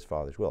submitted to his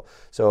Father's will.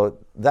 So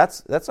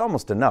that's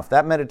almost enough.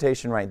 That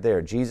meditation right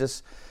there,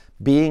 Jesus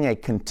being a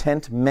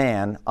content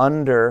man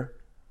under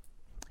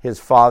his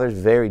Father's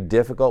very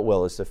difficult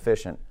will, is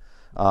sufficient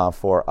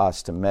for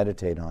us to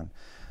meditate on.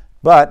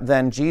 But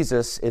then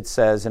Jesus, it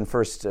says in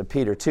 1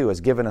 Peter 2,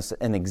 has given us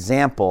an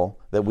example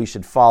that we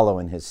should follow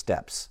in his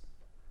steps.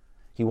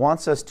 He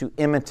wants us to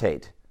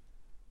imitate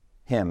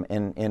him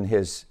in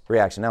his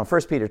reaction. Now in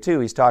 1 Peter 2,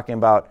 he's talking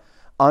about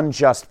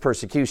unjust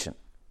persecution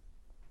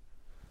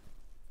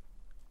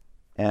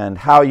and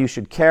how you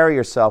should carry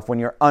yourself when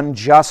you're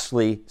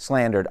unjustly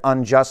slandered,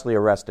 unjustly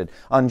arrested,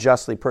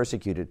 unjustly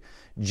persecuted.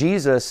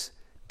 Jesus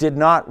did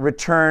not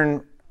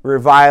return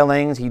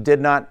revilings. He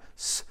did not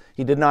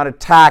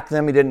attack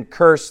them. He didn't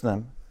curse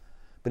them.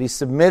 But he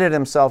submitted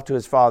himself to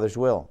his Father's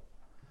will.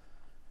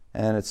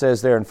 And it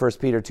says there in 1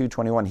 Peter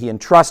 2:21, he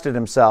entrusted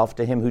himself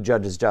to him who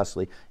judges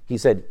justly. He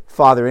said,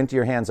 "Father, into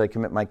your hands I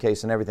commit my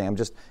case and everything." I'm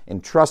just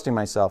entrusting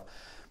myself.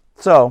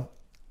 So,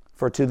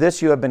 "For to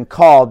this you have been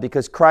called,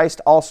 because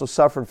Christ also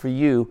suffered for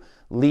you,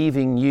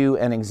 leaving you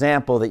an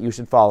example that you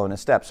should follow in his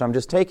steps." So I'm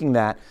just taking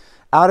that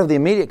out of the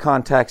immediate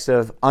context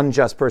of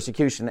unjust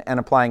persecution and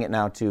applying it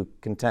now to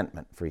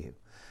contentment for you.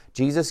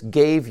 Jesus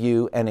gave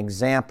you an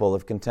example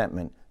of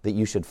contentment that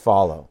you should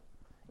follow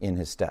in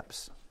his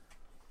steps.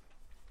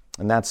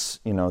 And that's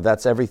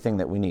everything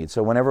that we need.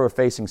 So whenever we're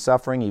facing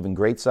suffering, even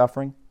great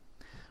suffering,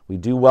 we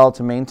do well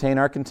to maintain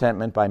our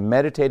contentment by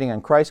meditating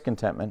on Christ's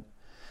contentment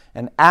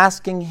and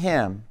asking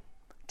him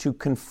to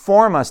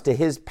conform us to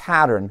his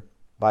pattern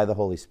by the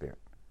Holy Spirit.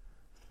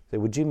 Say,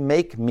 would you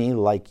make me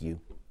like you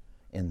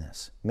in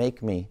this?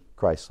 Make me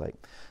Christ-like.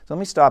 So let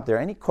me stop there.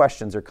 Any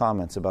questions or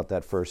comments about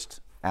that first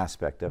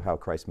aspect of how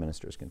Christ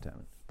ministers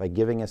contentment? By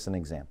giving us an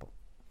example.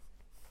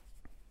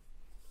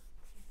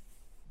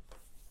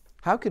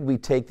 How could we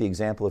take the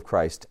example of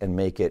Christ and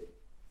make it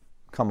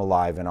come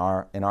alive in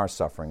our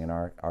suffering, in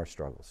our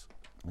struggles?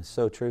 It's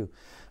so true.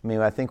 I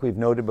mean, I think we've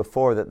noted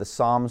before that the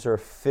Psalms are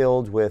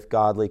filled with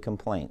godly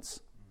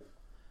complaints.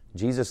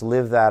 Jesus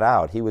lived that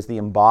out. He was the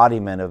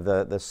embodiment of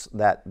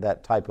that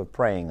type of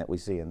praying that we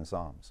see in the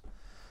Psalms.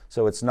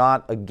 So it's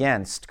not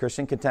against,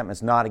 Christian contentment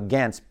is not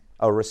against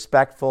a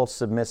respectful,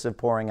 submissive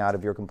pouring out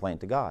of your complaint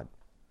to God.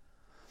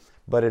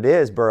 But it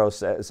is, Burroughs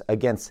says,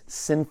 against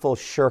sinful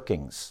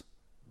shirkings.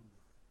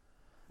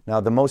 Now,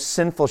 the most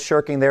sinful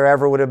shirking there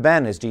ever would have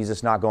been is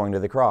Jesus not going to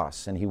the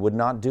cross, and he would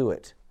not do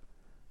it.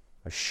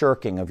 A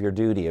shirking of your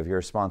duty, of your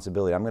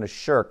responsibility. I'm going to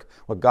shirk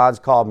what God's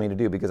called me to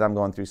do because I'm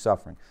going through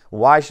suffering.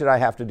 Why should I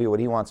have to do what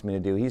he wants me to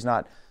do? He's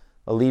not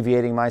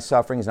alleviating my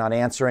suffering. He's not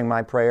answering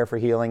my prayer for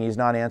healing. He's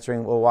not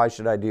answering, well, why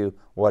should I do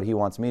what he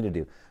wants me to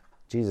do?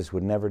 Jesus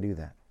would never do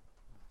that.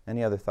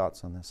 Any other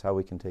thoughts on this, how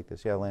we can take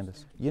this? Yeah,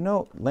 Landis. You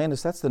know,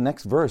 Landis, that's the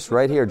next verse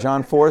right here,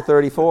 John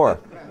 4:34.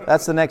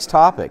 That's the next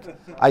topic.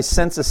 I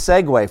sense a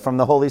segue from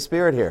the Holy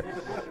Spirit here.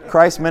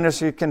 Christ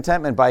ministered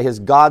contentment by his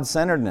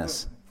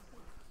God-centeredness.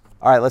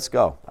 All right, let's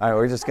go. All right,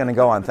 we're just going to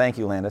go on. Thank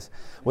you, Landis.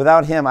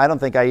 Without him, I don't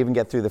think I even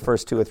get through the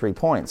first 2 or 3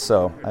 points,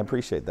 so I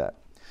appreciate that.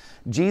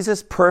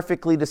 Jesus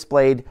perfectly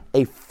displayed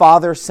a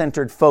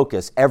Father-centered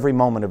focus every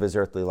moment of his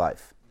earthly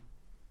life.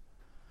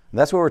 And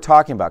that's what we're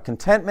talking about.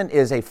 Contentment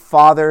is a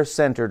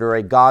Father-centered or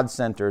a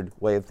God-centered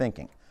way of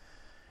thinking.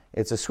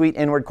 It's a sweet,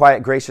 inward,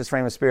 quiet, gracious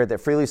frame of spirit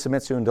that freely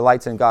submits to and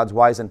delights in God's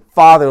wise and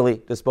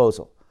fatherly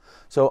disposal.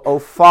 So, oh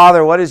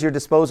Father, what is your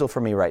disposal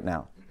for me right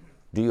now?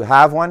 Do you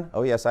have one?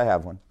 Oh yes, I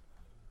have one.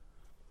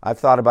 I've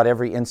thought about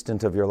every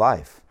instant of your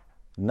life.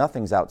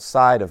 Nothing's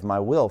outside of my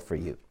will for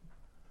you.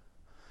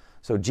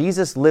 So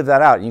Jesus lived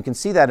that out. And you can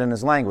see that in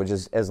his language.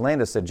 As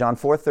Landis said, John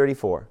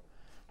 4:34.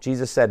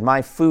 Jesus said,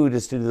 my food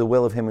is to do the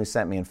will of him who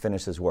sent me and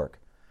finish his work.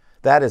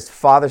 That is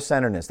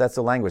Father-centeredness. That's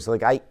the language.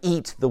 Like, I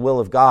eat the will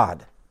of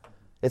God.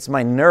 It's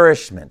my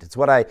nourishment. It's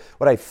what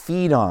I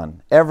feed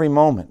on every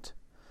moment.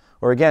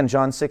 Or again,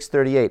 John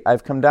 6:38,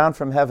 I've come down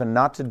from heaven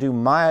not to do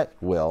my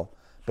will,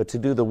 but to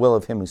do the will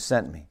of him who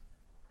sent me.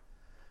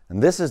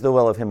 And this is the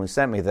will of him who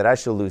sent me, that I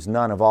shall lose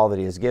none of all that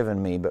he has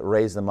given me, but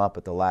raise them up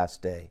at the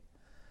last day.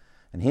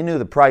 And he knew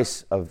the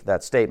price of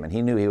that statement.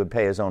 He knew he would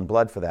pay his own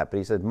blood for that. But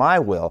he said, my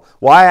will,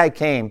 why I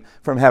came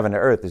from heaven to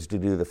earth, is to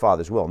do the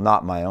Father's will,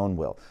 not my own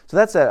will. So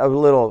that's a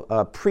little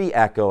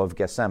pre-echo of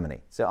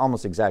Gethsemane. It's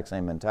almost exact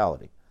same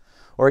mentality.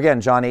 Or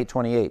again, John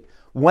 8:28,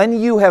 when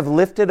you have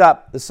lifted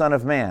up the Son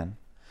of Man,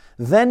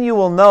 then you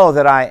will know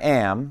that I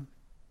am,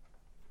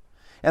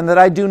 and that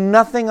I do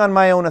nothing on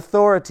my own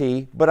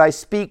authority, but I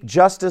speak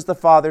just as the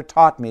Father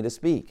taught me to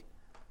speak.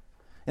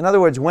 In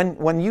other words,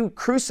 when you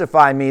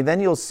crucify me,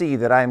 then you'll see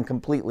that I am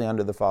completely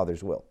under the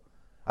Father's will.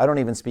 I don't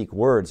even speak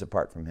words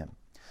apart from him.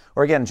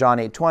 Or again, John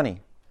 8:20,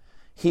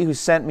 he who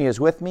sent me is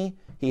with me.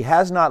 He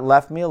has not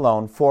left me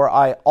alone, for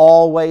I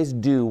always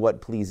do what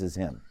pleases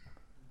him.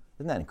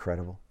 Isn't that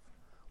incredible?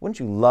 Wouldn't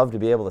you love to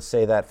be able to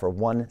say that for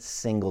one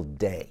single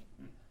day?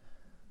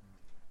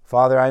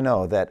 Father, I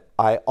know that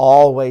I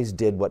always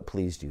did what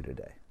pleased you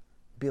today.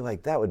 Be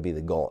like, that would be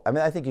the goal. I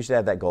mean, I think you should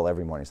have that goal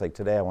every morning. It's like,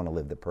 today I want to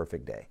live the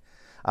perfect day.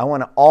 I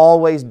want to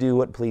always do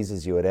what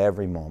pleases you at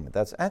every moment.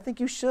 I think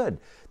you should.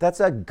 That's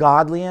a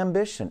godly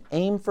ambition.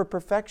 Aim for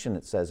perfection,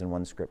 it says in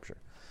one scripture.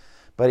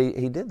 But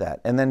he did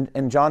that. And then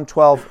in John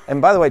 12,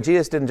 and by the way,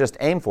 Jesus didn't just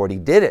aim for it, he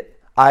did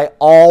it. I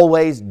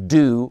always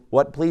do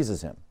what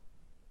pleases him.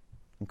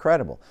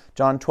 Incredible.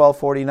 John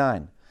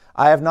 12:49.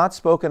 I have not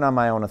spoken on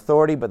my own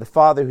authority, but the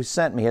Father who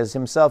sent me has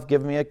himself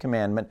given me a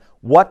commandment,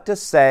 what to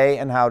say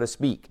and how to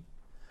speak.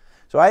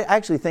 So I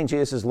actually think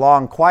Jesus'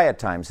 long quiet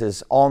times,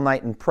 his all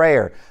night in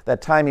prayer,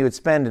 that time he would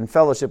spend in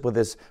fellowship with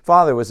his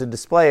Father was a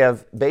display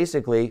of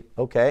basically,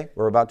 okay,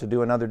 we're about to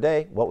do another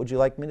day. What would you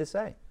like me to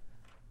say?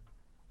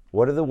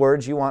 What are the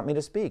words you want me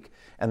to speak?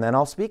 And then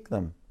I'll speak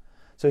them.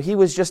 So he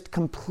was just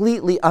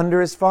completely under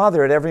his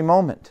Father at every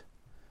moment.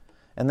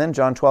 And then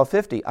John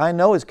 12:50, I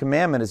know his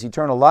commandment is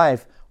eternal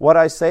life. What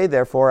I say,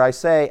 therefore, I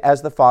say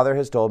as the Father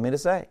has told me to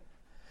say.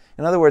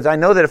 In other words, I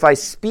know that if I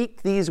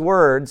speak these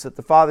words that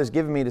the Father's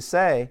given me to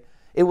say,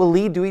 it will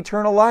lead to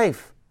eternal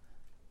life.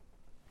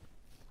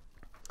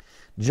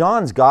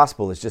 John's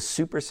gospel is just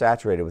super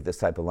saturated with this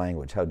type of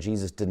language, how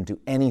Jesus didn't do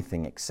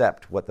anything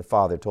except what the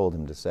Father told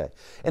him to say.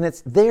 And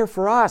it's there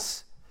for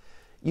us.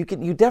 You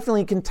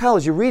definitely can tell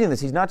as you're reading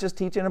this, he's not just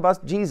teaching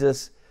about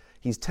Jesus,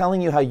 he's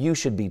telling you how you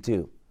should be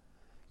too.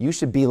 You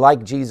should be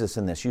like Jesus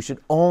in this. You should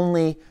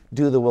only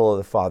do the will of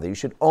the Father. You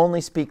should only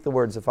speak the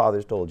words the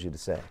Father's told you to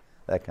say.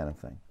 That kind of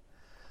thing.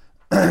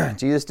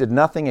 Jesus did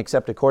nothing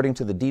except according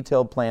to the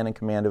detailed plan and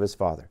command of his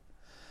Father.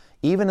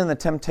 Even in the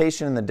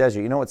temptation in the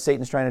desert, you know what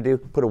Satan's trying to do?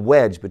 Put a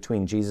wedge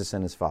between Jesus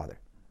and his Father.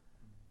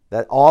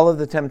 That all of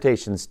the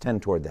temptations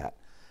tend toward that.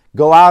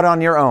 Go out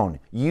on your own.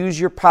 Use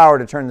your power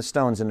to turn the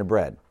stones into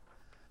bread.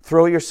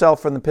 Throw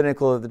yourself from the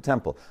pinnacle of the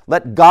temple.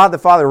 Let God the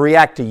Father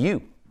react to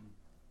you.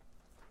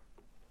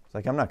 It's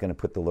like, I'm not going to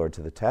put the Lord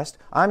to the test.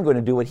 I'm going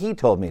to do what he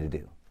told me to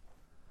do.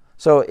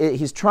 So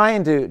he's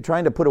trying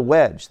to put a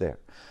wedge there.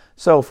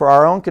 So for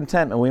our own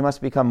contentment, we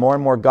must become more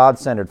and more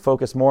God-centered,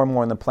 focus more and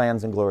more on the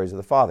plans and glories of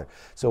the Father.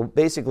 So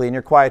basically, in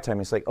your quiet time,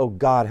 it's like, oh,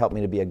 God, help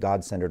me to be a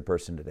God-centered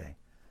person today.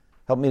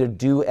 Help me to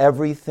do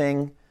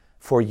everything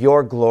for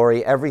your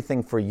glory,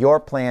 everything for your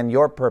plan,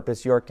 your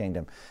purpose, your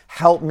kingdom.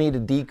 Help me to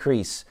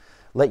decrease.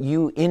 Let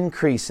you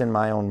increase in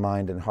my own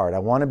mind and heart. I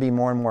want to be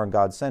more and more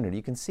God-centered.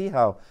 You can see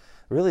how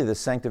really the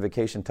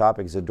sanctification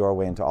topic is a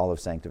doorway into all of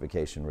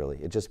sanctification, really.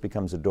 It just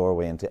becomes a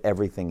doorway into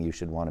everything you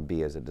should want to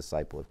be as a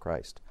disciple of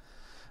Christ.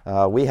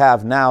 We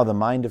have now the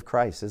mind of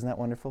Christ. Isn't that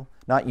wonderful?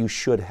 Not you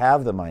should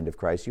have the mind of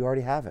Christ. You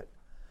already have it.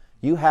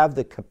 You have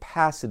the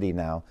capacity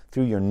now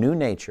through your new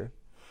nature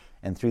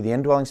and through the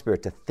indwelling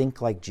Spirit to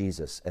think like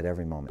Jesus at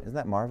every moment. Isn't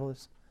that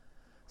marvelous?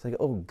 It's like,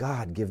 oh,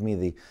 God, give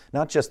me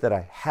not just that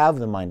I have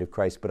the mind of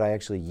Christ, but I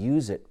actually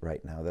use it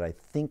right now, that I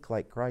think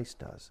like Christ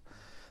does.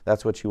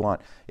 That's what you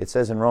want. It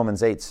says in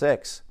Romans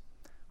 8:6,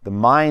 the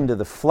mind of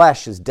the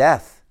flesh is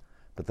death,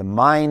 but the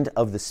mind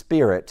of the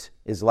Spirit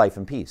is life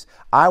and peace.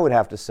 I would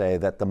have to say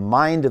that the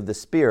mind of the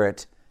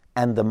Spirit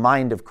and the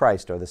mind of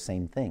Christ are the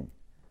same thing.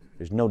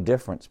 There's no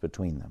difference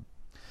between them.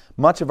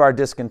 Much of our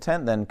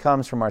discontent then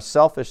comes from our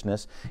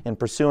selfishness in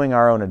pursuing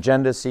our own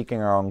agenda, seeking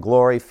our own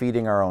glory,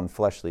 feeding our own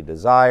fleshly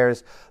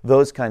desires,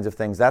 those kinds of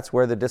things. That's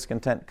where the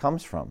discontent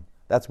comes from.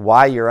 That's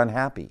why you're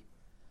unhappy.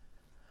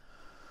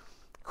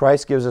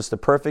 Christ gives us the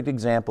perfect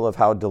example of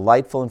how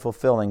delightful and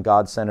fulfilling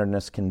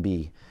God-centeredness can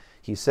be.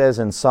 He says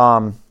in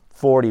Psalm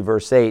 40,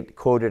 verse 8,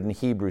 quoted in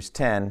Hebrews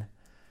 10,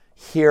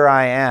 "Here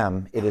I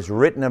am, it is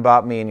written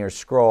about me in your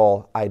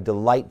scroll, I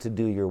delight to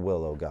do your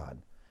will, O God."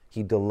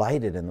 He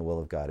delighted in the will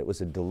of God. It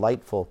was a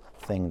delightful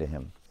thing to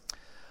him.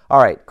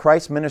 All right,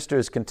 Christ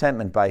ministers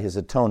contentment by his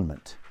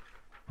atonement.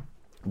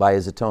 By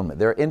his atonement.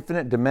 There are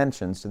infinite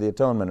dimensions to the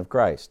atonement of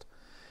Christ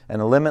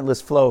and a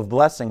limitless flow of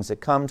blessings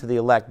that come to the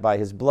elect by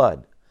his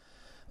blood.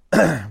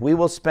 We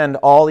will spend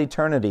all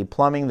eternity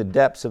plumbing the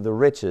depths of the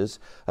riches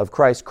of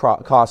Christ's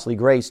costly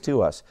grace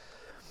to us.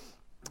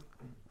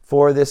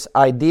 For this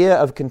idea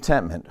of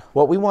contentment,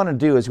 what we want to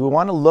do is we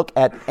want to look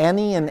at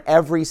any and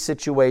every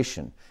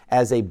situation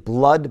as a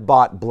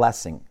blood-bought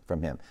blessing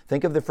from Him.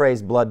 Think of the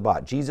phrase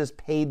blood-bought. Jesus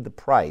paid the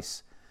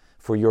price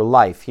for your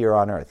life here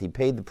on earth. He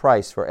paid the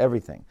price for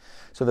everything.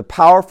 So the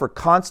power for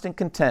constant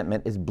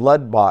contentment is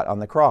blood-bought on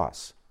the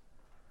cross.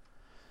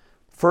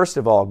 First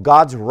of all,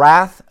 God's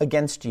wrath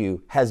against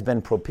you has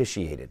been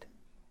propitiated.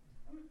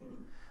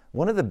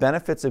 One of the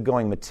benefits of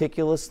going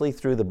meticulously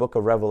through the book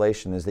of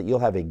Revelation is that you'll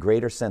have a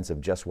greater sense of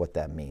just what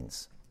that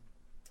means.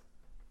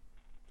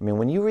 I mean,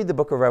 when you read the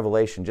book of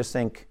Revelation, just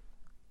think,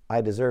 I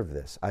deserve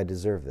this, I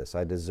deserve this,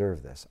 I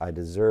deserve this, I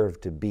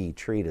deserve to be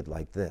treated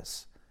like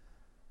this.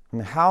 I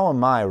mean, how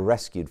am I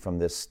rescued from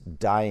this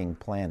dying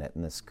planet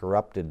and this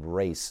corrupted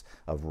race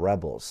of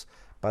rebels?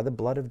 By the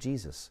blood of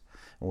Jesus.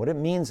 And what it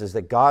means is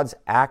that God's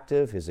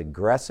active, His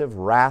aggressive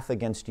wrath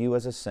against you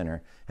as a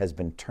sinner has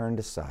been turned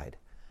aside.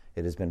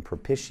 It has been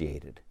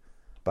propitiated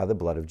by the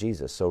blood of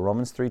Jesus. So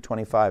Romans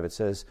 3:25, it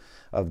says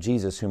of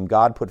Jesus, whom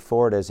God put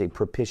forward as a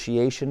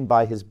propitiation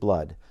by His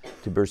blood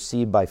to be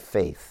received by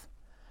faith.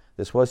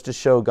 This was to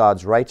show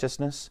God's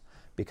righteousness,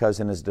 because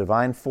in His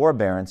divine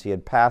forbearance He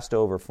had passed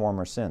over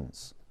former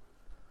sins.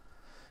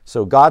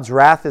 So God's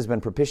wrath has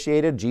been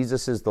propitiated.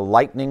 Jesus is the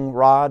lightning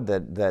rod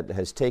that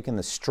has taken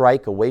the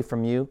strike away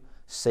from you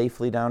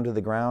safely down to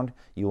the ground.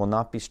 You will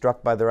not be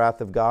struck by the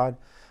wrath of God.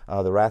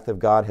 The wrath of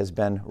God has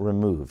been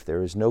removed.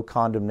 There is no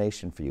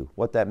condemnation for you.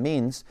 What that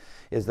means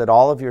is that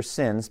all of your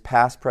sins,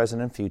 past,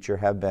 present, and future,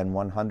 have been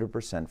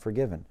 100%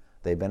 forgiven.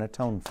 They've been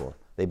atoned for.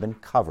 They've been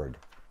covered.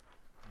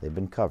 They've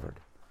been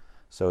covered.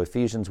 So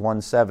Ephesians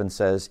 1:7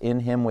 says,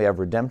 in Him we have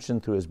redemption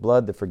through His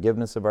blood, the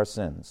forgiveness of our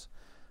sins,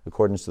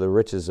 according to the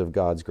riches of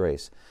God's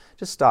grace.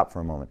 Just stop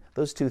for a moment.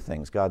 Those two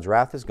things, God's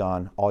wrath is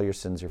gone, all your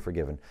sins are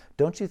forgiven.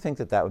 Don't you think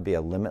that that would be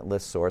a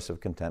limitless source of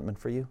contentment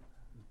for you?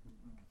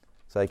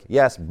 It's like,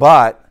 yes,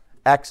 but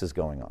X is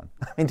going on.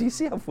 I mean, do you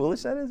see how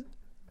foolish that is?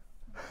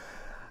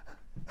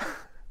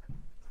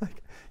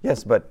 Like,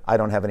 yes, but I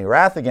don't have any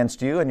wrath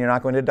against you, and you're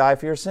not going to die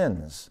for your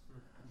sins.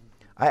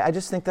 I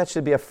just think that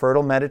should be a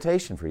fertile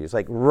meditation for you. It's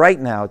like, right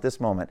now, at this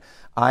moment,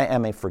 I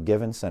am a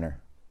forgiven sinner.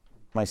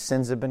 My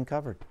sins have been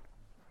covered.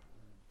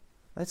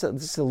 This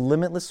is a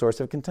limitless source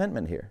of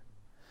contentment here.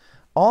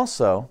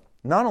 Also,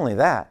 not only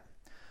that,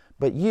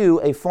 but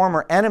you, a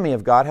former enemy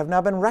of God, have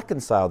now been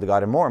reconciled to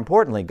God. And more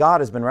importantly, God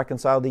has been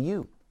reconciled to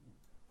you.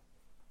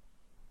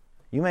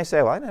 You may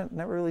say, well, I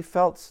never really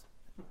felt,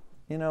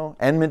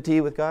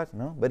 enmity with God.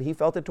 No, but He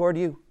felt it toward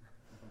you.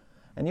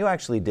 And you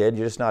actually did.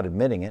 You're just not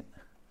admitting it,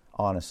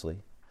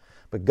 honestly.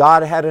 But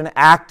God had an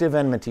active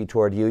enmity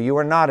toward you. You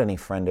were not any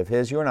friend of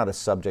His. You were not a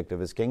subject of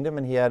His kingdom,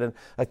 and He had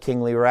a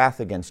kingly wrath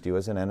against you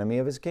as an enemy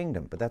of His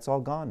kingdom. But that's all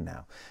gone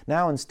now.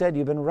 Now, instead,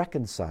 you've been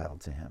reconciled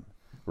to Him.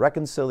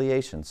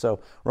 Reconciliation. So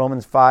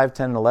Romans 5:10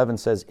 and 11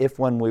 says, if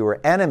when we were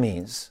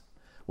enemies,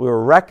 we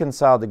were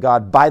reconciled to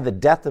God by the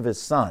death of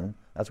His Son,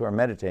 that's what we're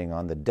meditating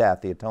on, the death,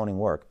 the atoning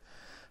work,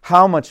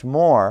 how much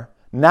more,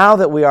 now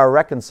that we are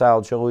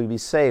reconciled, shall we be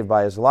saved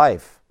by His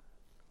life?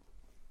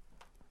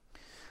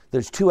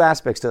 There's two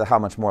aspects to the how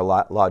much more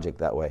logic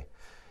that way.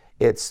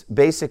 It's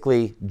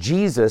basically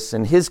Jesus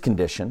in His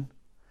condition,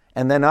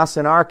 and then us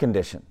in our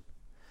condition.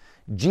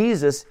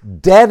 Jesus,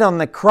 dead on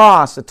the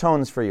cross,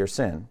 atones for your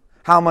sin.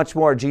 How much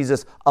more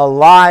Jesus,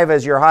 alive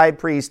as your high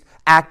priest,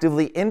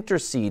 actively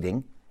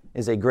interceding,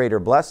 is a greater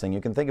blessing.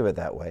 You can think of it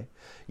that way.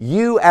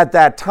 You, at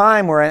that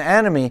time, were an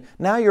enemy.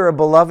 Now you're a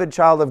beloved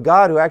child of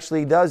God who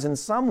actually does, in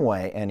some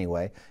way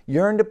anyway,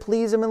 yearn to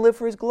please Him and live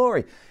for His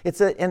glory. It's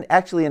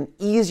actually an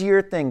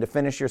easier thing to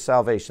finish your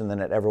salvation than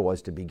it ever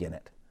was to begin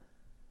it.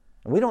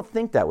 And we don't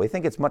think that way. We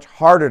think it's much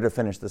harder to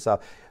finish the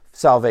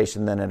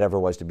salvation than it ever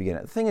was to begin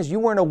it. The thing is, you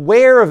weren't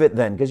aware of it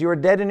then because you were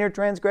dead in your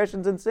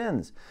transgressions and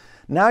sins.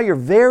 Now you're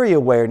very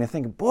aware and you're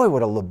thinking, boy,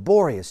 what a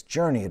laborious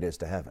journey it is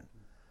to heaven.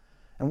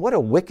 And what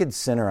a wicked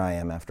sinner I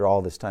am after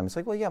all this time. It's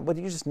like, well, yeah, but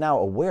you're just now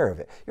aware of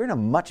it. You're in a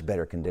much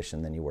better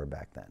condition than you were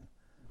back then.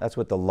 That's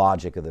what the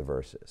logic of the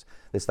verse is.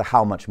 It's the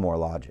how much more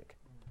logic.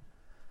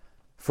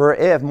 For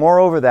if,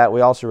 moreover that,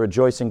 we also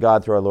rejoice in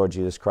God through our Lord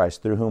Jesus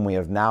Christ, through whom we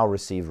have now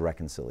received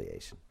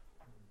reconciliation.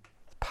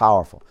 It's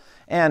powerful.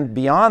 And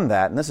beyond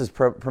that, and this is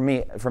for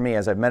me,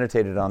 as I've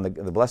meditated on the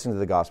blessings of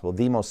the gospel,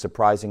 the most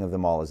surprising of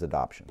them all is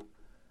adoption.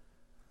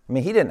 I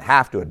mean, He didn't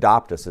have to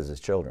adopt us as His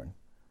children.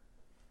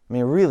 I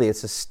mean, really,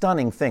 it's a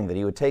stunning thing that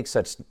He would take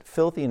such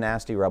filthy,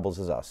 nasty rebels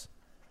as us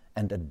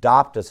and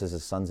adopt us as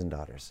His sons and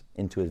daughters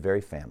into His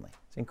very family.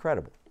 It's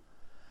incredible.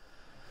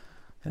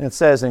 And it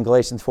says in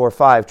Galatians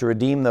 4:5, to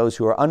redeem those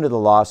who are under the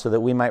law so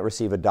that we might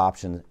receive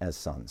adoption as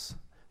sons.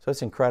 So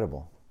it's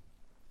incredible.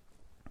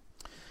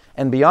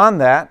 And beyond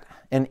that,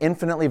 an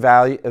infinitely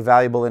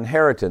valuable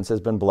inheritance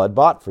has been blood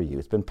bought for you.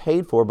 It's been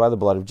paid for by the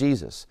blood of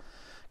Jesus.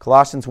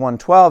 Colossians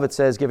 1:12, it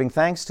says, giving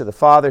thanks to the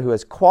Father who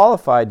has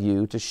qualified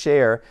you to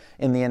share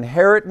in the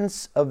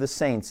inheritance of the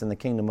saints in the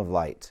kingdom of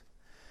light.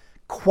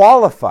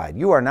 Qualified.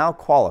 You are now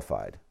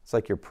qualified. It's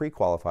like you're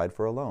pre-qualified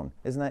for a loan.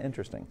 Isn't that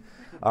interesting?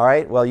 All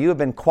right, well, you have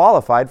been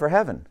qualified for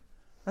heaven.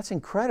 That's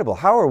incredible.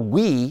 How are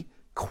we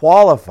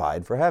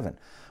qualified for heaven?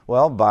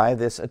 Well, by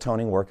this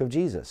atoning work of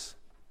Jesus.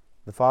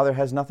 The Father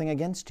has nothing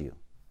against you.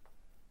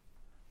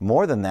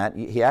 More than that,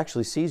 He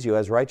actually sees you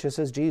as righteous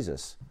as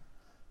Jesus.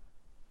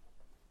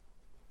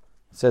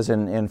 It says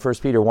in 1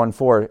 Peter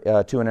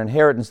 1:4, to an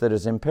inheritance that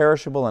is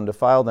imperishable,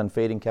 undefiled,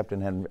 unfading, kept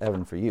in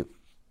heaven for you.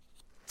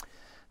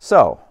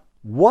 So,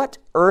 what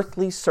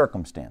earthly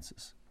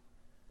circumstances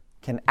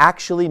can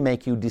actually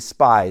make you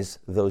despise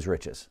those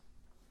riches?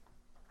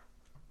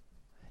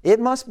 It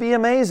must be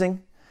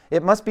amazing.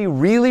 It must be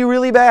really,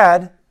 really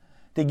bad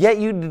to get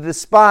you to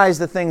despise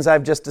the things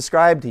I've just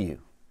described to you.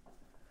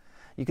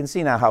 You can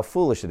see now how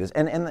foolish it is.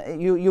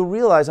 And you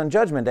realize on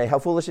Judgment Day how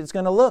foolish it's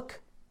going to look.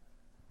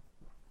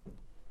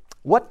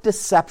 What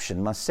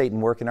deception must Satan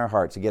work in our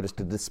hearts to get us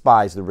to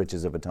despise the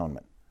riches of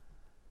atonement?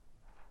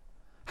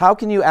 How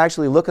can you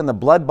actually look on the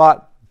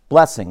blood-bought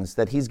blessings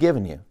that He's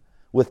given you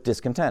with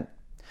discontent?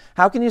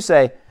 How can you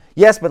say,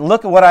 yes, but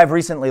look at what I've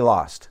recently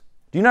lost?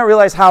 Do you not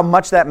realize how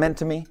much that meant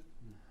to me?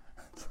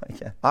 It's like,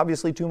 yeah,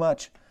 obviously too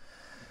much.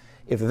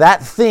 If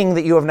that thing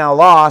that you have now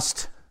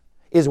lost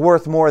is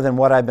worth more than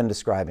what I've been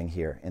describing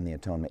here in the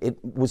atonement, it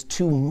was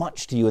too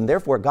much to you, and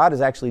therefore God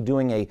is actually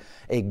doing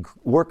a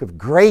work of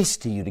grace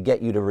to you to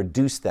get you to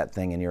reduce that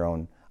thing in your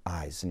own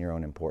eyes, in your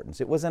own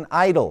importance. It was an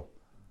idol.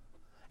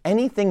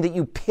 Anything that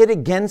you pit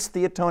against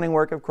the atoning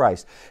work of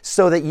Christ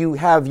so that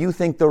you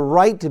think the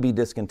right to be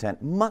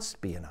discontent must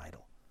be an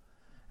idol.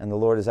 And the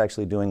Lord is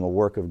actually doing a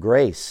work of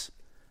grace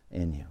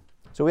in you.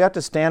 So we have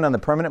to stand on the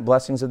permanent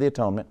blessings of the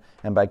atonement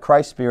and by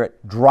Christ's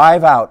Spirit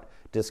drive out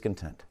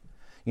discontent.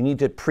 You need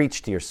to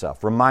preach to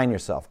yourself, remind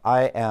yourself,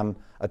 I am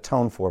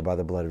atoned for by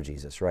the blood of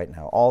Jesus right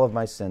now. All of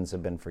my sins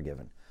have been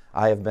forgiven.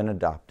 I have been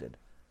adopted.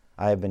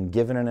 I have been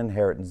given an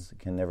inheritance that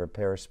can never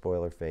perish,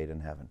 spoil, or fade in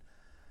heaven.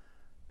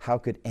 How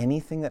could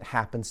anything that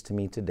happens to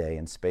me today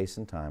in space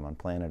and time on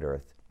planet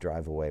Earth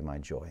drive away my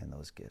joy in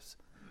those gifts?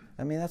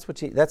 I mean,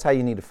 that's how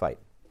you need to fight.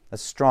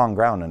 That's strong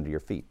ground under your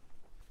feet.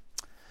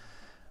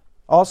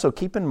 Also,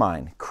 keep in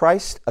mind,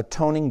 Christ's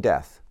atoning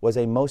death was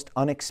a most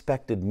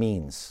unexpected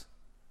means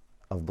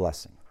of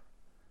blessing.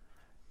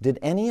 Did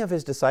any of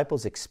His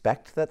disciples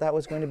expect that that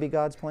was going to be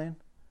God's plan?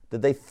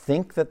 Did they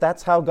think that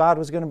that's how God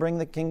was going to bring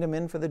the kingdom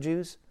in for the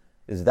Jews?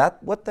 Is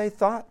that what they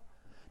thought?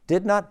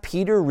 Did not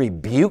Peter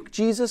rebuke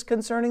Jesus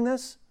concerning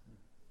this?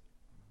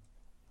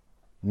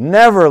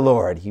 Never,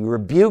 Lord. He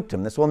rebuked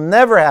him. This will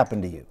never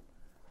happen to you.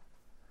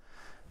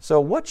 So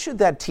what should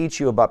that teach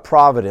you about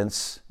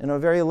providence in a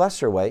very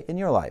lesser way in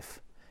your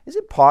life? Is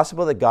it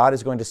possible that God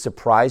is going to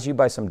surprise you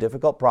by some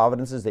difficult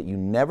providences that you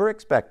never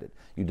expected?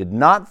 You did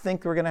not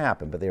think were going to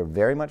happen, but they are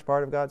very much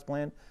part of God's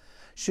plan.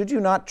 Should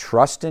you not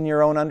trust in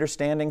your own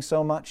understanding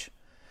so much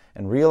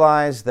and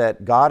realize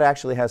that God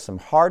actually has some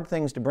hard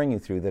things to bring you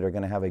through that are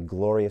going to have a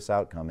glorious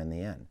outcome in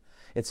the end?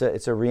 It's a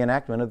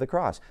reenactment of the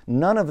cross.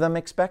 None of them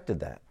expected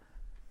that.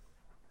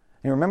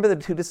 And remember the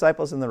two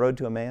disciples on the road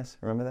to Emmaus?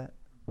 Remember that?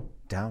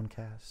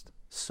 Downcast,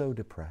 so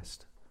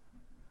depressed.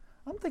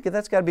 I'm thinking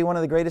that's got to be one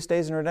of the greatest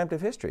days in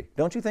redemptive history.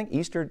 Don't you think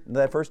Easter,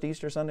 that first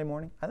Easter Sunday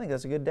morning? I think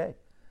that's a good day.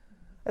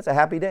 That's a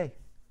happy day.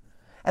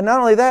 And not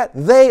only that,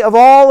 they, of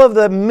all of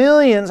the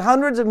millions,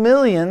 hundreds of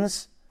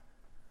millions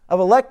of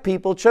elect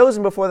people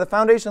chosen before the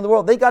foundation of the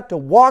world, they got to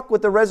walk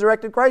with the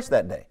resurrected Christ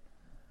that day.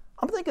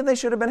 I'm thinking they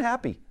should have been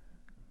happy.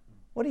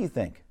 What do you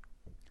think?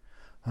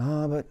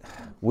 But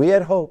we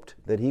had hoped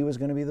that He was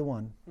going to be the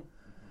one. You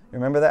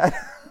remember that?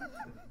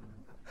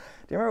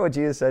 Do you remember what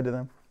Jesus said to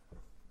them?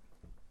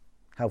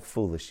 How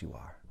foolish you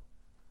are,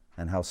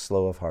 and how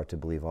slow of heart to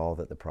believe all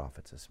that the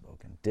prophets have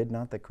spoken. Did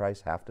not the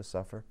Christ have to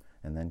suffer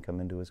and then come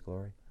into His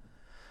glory?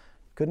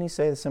 Couldn't He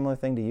say a similar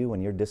thing to you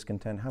when you're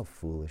discontent? How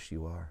foolish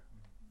you are,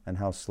 and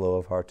how slow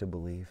of heart to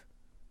believe.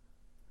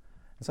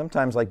 And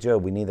sometimes, like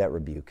Job, we need that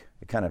rebuke.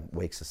 It kind of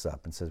wakes us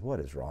up and says, what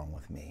is wrong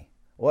with me?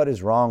 What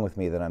is wrong with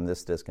me that I'm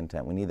this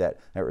discontent? We need that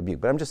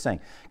rebuke. But I'm just saying,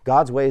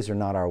 God's ways are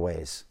not our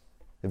ways.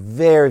 They're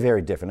very,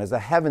 very different. As the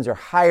heavens are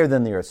higher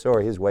than the earth, so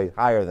are His ways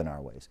higher than our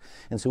ways.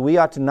 And so we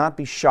ought to not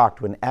be shocked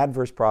when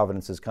adverse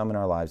providences come in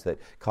our lives that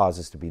cause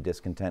us to be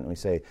discontent. And we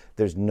say,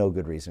 there's no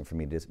good reason for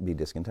me to be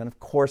discontent. Of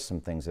course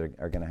some things are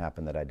going to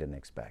happen that I didn't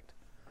expect.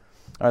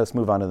 All right, let's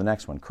move on to the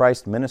next one.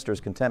 Christ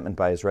ministers contentment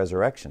by His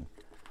resurrection.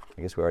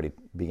 I guess we already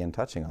began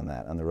touching on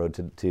that on the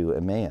road to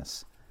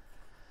Emmaus.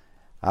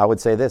 I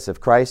would say this,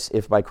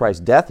 if by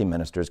Christ's death He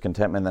ministers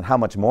contentment, then how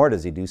much more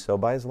does He do so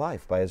by His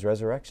life, by His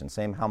resurrection?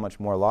 Same how much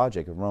more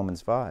logic of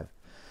Romans 5.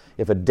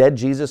 If a dead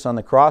Jesus on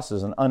the cross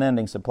is an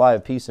unending supply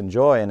of peace and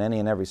joy in any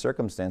and every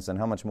circumstance, then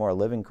how much more a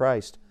living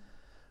Christ,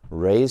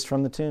 raised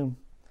from the tomb,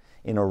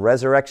 in a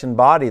resurrection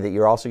body that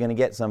you're also going to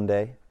get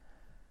someday.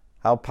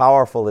 How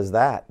powerful is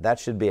that? That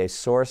should be a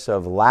source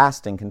of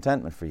lasting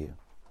contentment for you.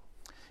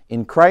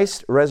 In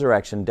Christ's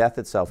resurrection, death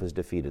itself is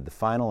defeated, the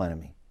final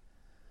enemy.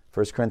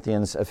 1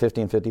 Corinthians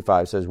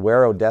 15:55 says,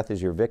 where, O death, is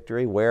your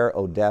victory? Where,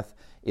 O death,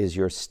 is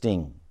your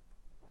sting?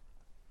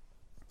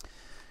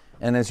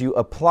 And as you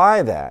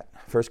apply that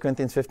 1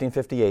 Corinthians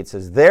 15:58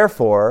 says,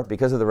 therefore,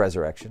 because of the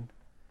resurrection,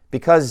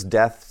 because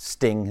death's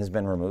sting has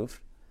been removed,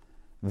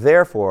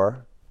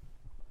 therefore,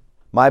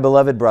 my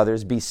beloved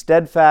brothers, be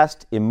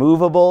steadfast,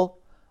 immovable,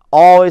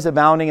 always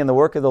abounding in the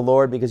work of the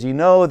Lord, because you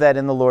know that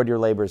in the Lord your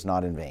labor is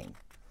not in vain.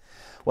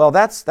 Well,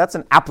 that's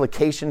an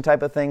application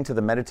type of thing to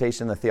the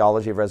meditation, the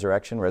theology of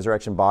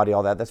resurrection body,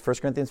 all that. That's 1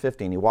 Corinthians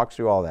 15. He walks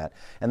through all that.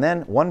 And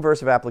then one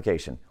verse of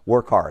application,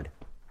 work hard.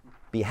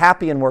 Be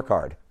happy and work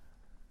hard.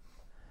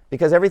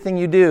 Because everything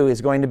you do is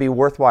going to be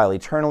worthwhile,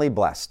 eternally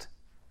blessed.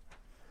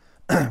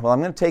 Well, I'm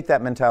going to take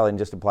that mentality and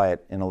just apply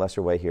it in a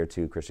lesser way here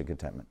to Christian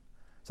contentment.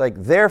 It's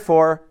like,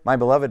 therefore, my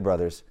beloved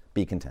brothers,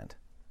 be content.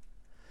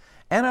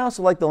 And I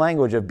also like the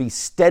language of be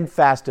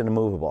steadfast and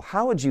immovable.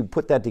 How would you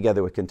put that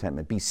together with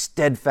contentment? Be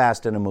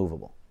steadfast and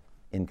immovable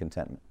in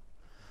contentment.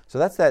 So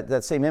that's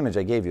that same image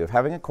I gave you of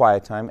having a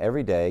quiet time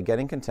every day,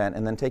 getting content,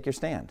 and then take your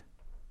stand.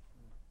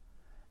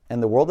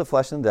 And the world of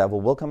flesh and the devil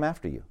will come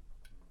after you.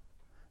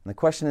 And the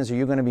question is, are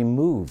you going to be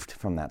moved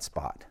from that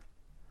spot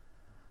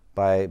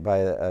by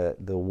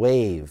the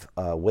wave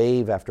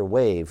after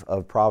wave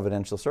of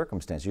providential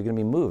circumstance? You're going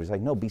to be moved. It's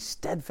like, no, be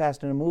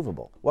steadfast and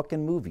immovable. What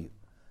can move you?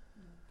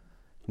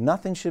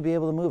 Nothing should be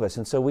able to move us.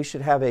 And so we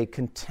should have a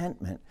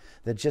contentment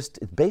that just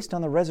is based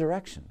on the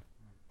resurrection.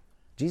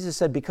 Jesus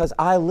said, because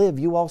I live,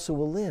 you also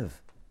will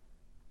live.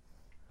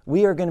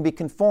 We are going to be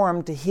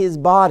conformed to His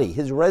body,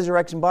 His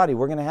resurrection body.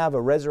 We're going to have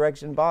a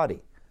resurrection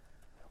body.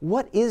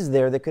 What is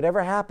there that could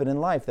ever happen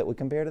in life that would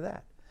compare to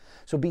that?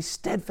 So be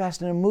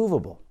steadfast and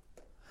immovable.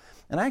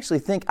 And I actually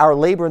think our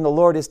labor in the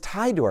Lord is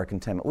tied to our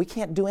contentment. We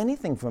can't do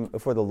anything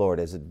for the Lord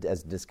as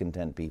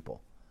discontent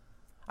people.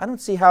 I don't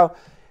see how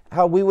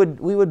we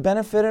would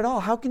benefit at all.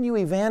 How can you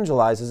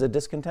evangelize as a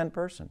discontent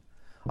person?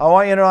 I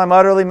want you to know I'm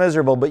utterly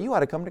miserable, but you ought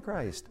to come to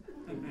Christ.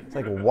 It's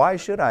like, why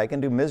should I? I can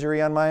do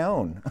misery on my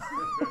own.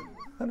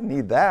 I don't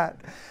need that.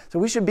 So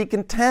we should be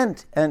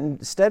content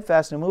and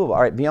steadfast and immovable.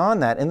 All right,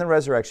 beyond that, in the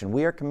resurrection,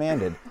 we are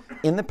commanded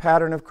in the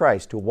pattern of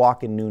Christ to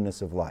walk in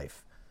newness of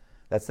life.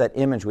 That's that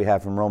image we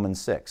have from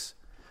Romans 6.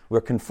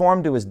 We're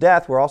conformed to His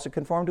death. We're also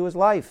conformed to His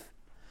life.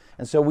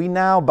 And so we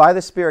now, by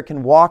the Spirit,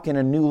 can walk in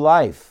a new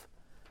life.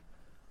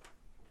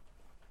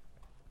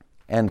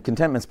 And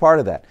contentment's part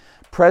of that.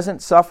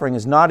 Present suffering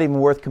is not even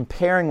worth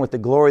comparing with the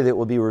glory that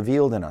will be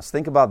revealed in us.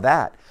 Think about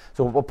that.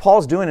 So what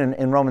Paul's doing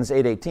in Romans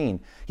 8:18,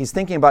 he's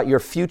thinking about your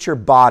future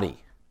body,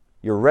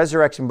 your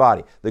resurrection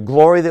body, the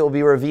glory that will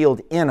be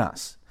revealed in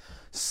us.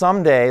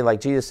 Someday,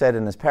 like Jesus said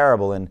in his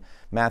parable in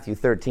Matthew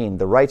 13,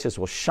 the righteous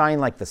will shine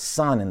like the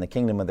sun in the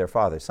kingdom of their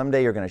Father.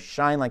 Someday you're going to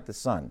shine like the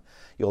sun.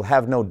 You'll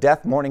have no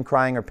death, mourning,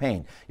 crying, or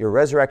pain. Your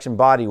resurrection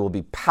body will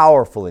be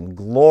powerful and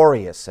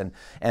glorious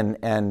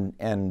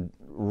and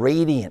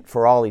radiant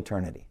for all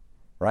eternity,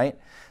 right?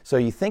 So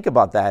you think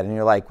about that and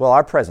you're like, well,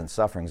 our present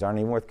sufferings aren't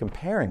even worth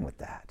comparing with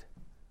that.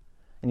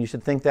 And you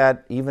should think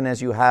that even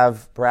as you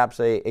have perhaps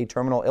a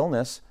terminal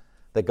illness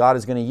that God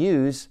is going to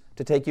use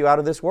to take you out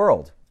of this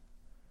world.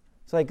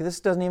 It's like, this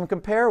doesn't even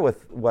compare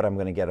with what I'm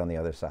going to get on the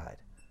other side.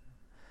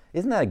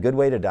 Isn't that a good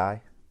way to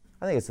die?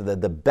 I think it's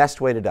the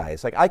best way to die.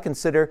 It's like, I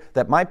consider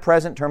that my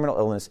present terminal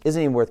illness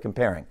isn't even worth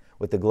comparing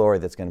with the glory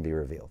that's going to be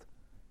revealed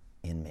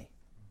in me.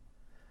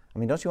 I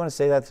mean, don't you want to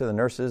say that to the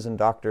nurses and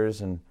doctors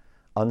and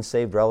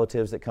unsaved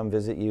relatives that come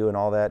visit you and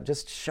all that?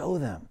 Just show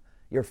them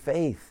your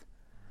faith.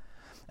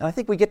 And I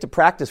think we get to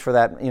practice for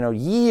that,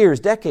 years,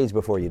 decades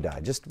before you die,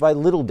 just by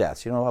little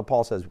deaths. You know how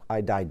Paul says,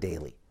 I die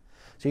daily.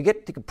 So you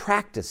get to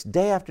practice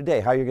day after day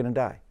how you're going to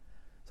die.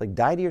 It's like,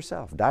 die to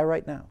yourself. Die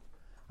right now.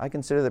 I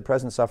consider that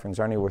present sufferings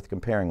aren't even worth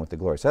comparing with the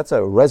glory. So that's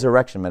a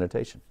resurrection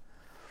meditation.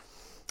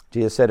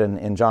 Jesus said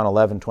in John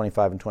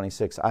 11:25 and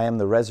 26, I am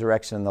the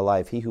resurrection and the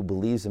life. He who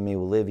believes in me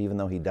will live even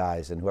though he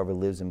dies, and whoever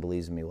lives and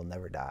believes in me will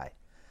never die.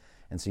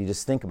 And so you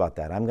just think about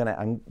that.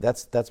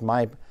 That's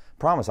my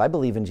promise. I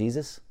believe in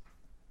Jesus.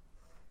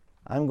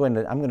 I'm going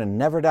to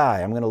never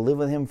die. I'm going to live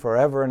with Him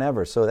forever and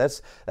ever. So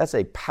that's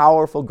a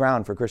powerful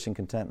ground for Christian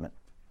contentment.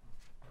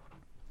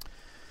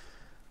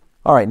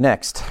 All right,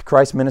 next.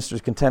 Christ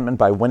ministers contentment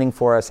by winning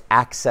for us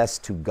access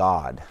to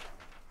God.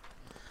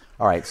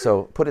 All right,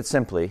 so put it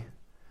simply,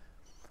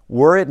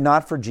 were it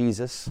not for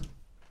Jesus,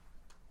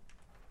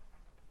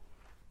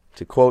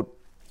 to quote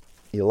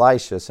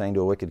Elisha saying to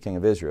a wicked king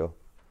of Israel,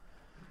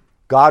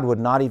 God would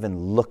not even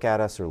look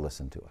at us or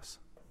listen to us.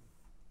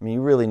 I mean,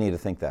 you really need to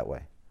think that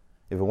way.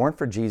 If it weren't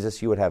for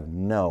Jesus, you would have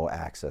no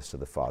access to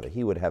the Father.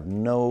 He would have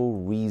no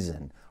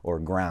reason or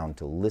ground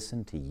to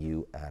listen to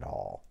you at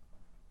all.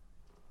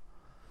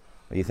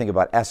 You think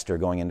about Esther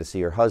going in to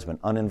see her husband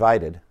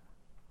uninvited.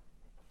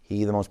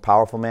 He, the most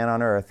powerful man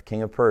on earth,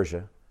 king of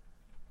Persia.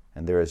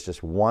 And there is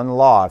just one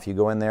law if you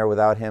go in there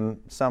without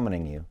him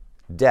summoning you.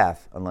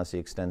 Death, unless he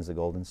extends the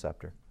golden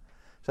scepter.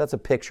 So that's a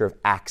picture of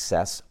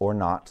access or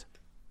not.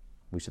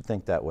 We should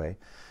think that way.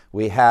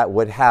 We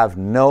would have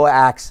no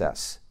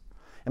access.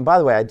 And by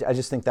the way, I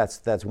just think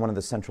that's one of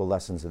the central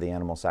lessons of the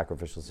animal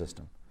sacrificial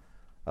system.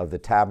 Of the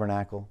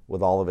tabernacle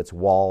with all of its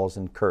walls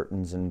and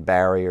curtains and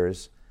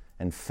barriers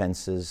and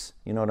fences.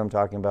 You know what I'm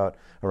talking about?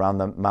 Around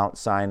the Mount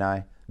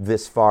Sinai.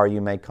 this far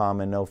you may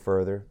come and no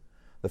further.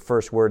 The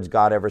first words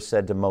God ever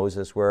said to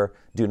Moses were,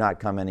 do not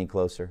come any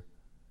closer.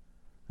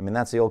 I mean,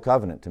 that's the old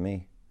covenant to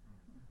me.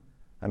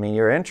 I mean,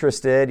 you're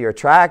interested, you're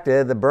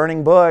attracted, the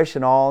burning bush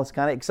and all, it's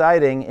kind of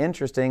exciting,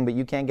 interesting, but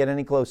you can't get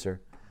any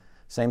closer.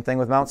 Same thing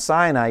with Mount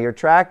Sinai, you're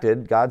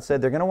attracted. God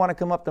said they're going to want to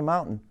come up the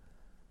mountain.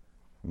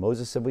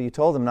 Moses said, well, you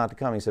told them not to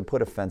come. He said,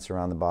 put a fence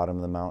around the bottom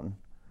of the mountain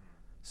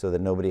so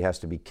that nobody has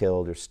to be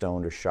killed or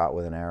stoned or shot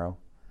with an arrow,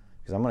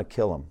 because I'm going to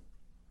kill them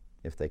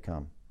if they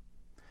come.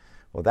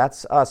 Well,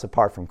 that's us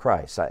apart from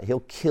Christ.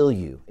 He'll kill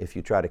you if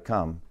you try to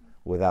come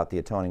without the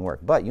atoning work.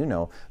 But you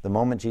know, the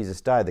moment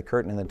Jesus died, the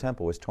curtain in the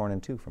temple was torn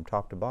in two from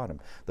top to bottom.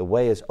 The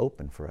way is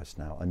open for us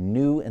now. A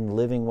new and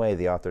living way,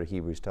 the author of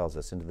Hebrews tells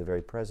us, into the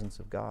very presence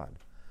of God.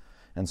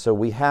 And so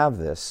we have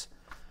this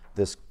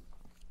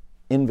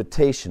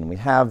invitation. We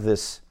have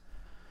this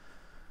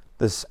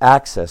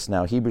access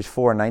now. Hebrews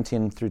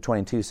 4:19 through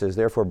 22 says,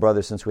 therefore,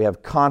 brothers, since we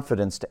have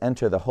confidence to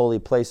enter the holy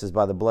places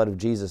by the blood of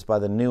Jesus, by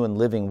the new and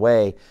living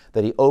way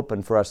that he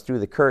opened for us through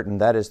the curtain,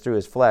 that is, through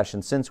his flesh,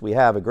 and since we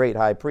have a great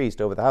high priest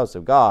over the house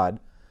of God,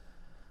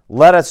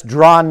 let us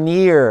draw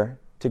near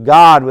to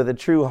God with a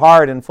true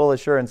heart and full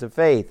assurance of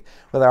faith,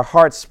 with our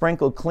hearts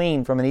sprinkled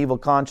clean from an evil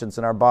conscience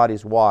and our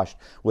bodies washed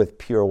with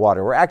pure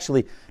water. We're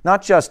actually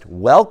not just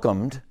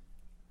welcomed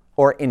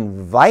or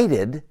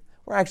invited,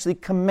 we're actually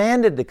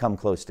commanded to come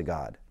close to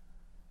God.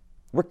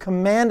 We're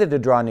commanded to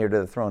draw near to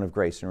the throne of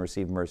grace and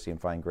receive mercy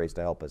and find grace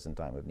to help us in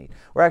time of need.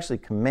 We're actually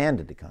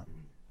commanded to come.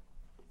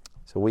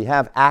 So we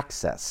have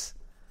access.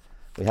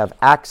 We have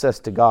access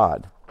to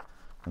God.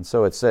 And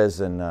so it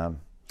says in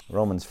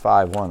Romans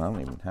 5:1, I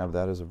don't even have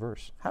that as a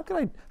verse. How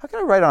can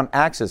I write on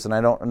access and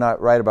I don't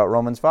not write about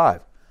Romans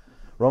 5?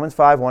 Romans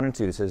 5:1 and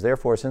 2 says,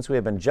 therefore, since we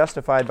have been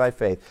justified by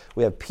faith,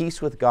 we have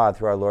peace with God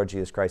through our Lord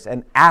Jesus Christ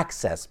and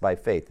access by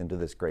faith into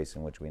this grace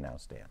in which we now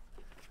stand.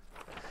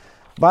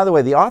 By the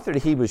way, the author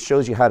of Hebrews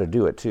shows you how to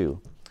do it too.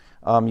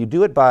 You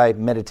do it by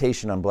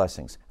meditation on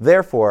blessings.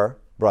 Therefore,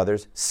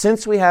 brothers,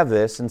 since we have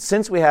this, and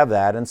since we have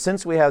that, and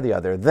since we have the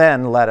other,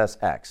 then let us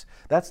X.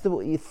 That's the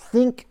way you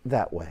think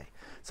that way.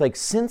 It's like,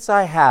 since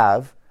I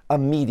have a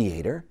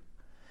mediator,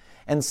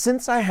 and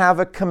since I have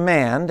a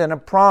command and a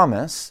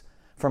promise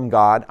from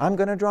God, I'm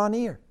going to draw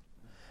near.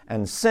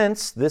 And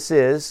since this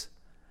is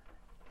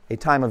a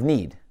time of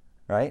need,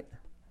 right?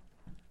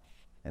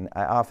 And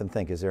I often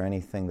think, is there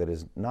anything that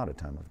is not a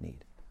time of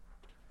need?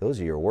 Those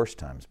are your worst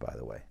times, by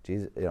the way.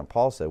 Jesus,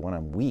 Paul said, when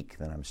I'm weak,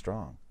 then I'm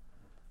strong.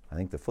 I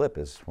think the flip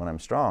is, when I'm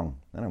strong,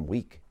 then I'm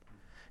weak.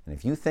 And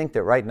if you think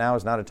that right now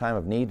is not a time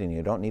of need and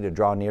you don't need to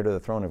draw near to the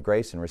throne of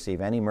grace and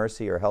receive any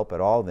mercy or help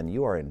at all, then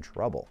you are in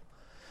trouble.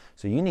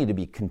 So you need to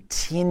be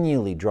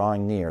continually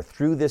drawing near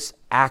through this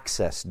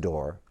access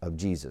door of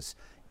Jesus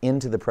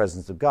into the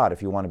presence of God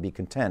if you want to be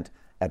content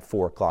at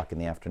 4 o'clock in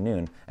the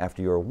afternoon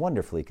after you are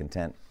wonderfully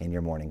content in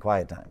your morning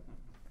quiet time.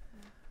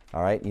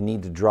 All right? You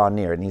need to draw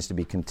near. It needs to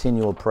be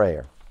continual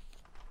prayer.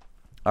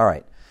 All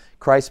right.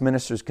 Christ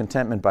ministers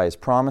contentment by his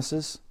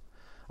promises.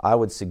 I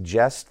would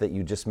suggest that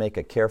you just make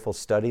a careful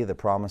study of the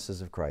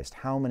promises of Christ.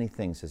 How many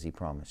things has he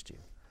promised you?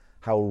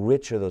 How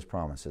rich are those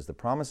promises? The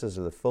promises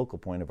are the focal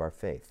point of our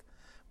faith.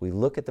 We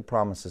look at the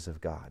promises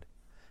of God,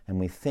 and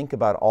we think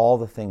about all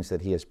the things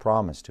that he has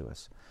promised to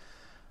us.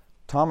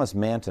 Thomas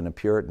Manton, a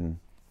Puritan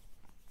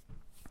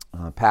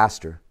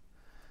pastor,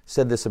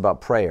 said this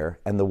about prayer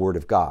and the Word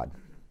of God.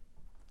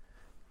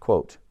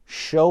 Quote,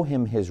 show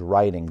him his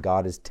writing,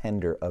 God is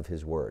tender of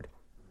his word.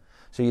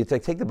 So you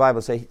take the Bible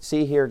and say,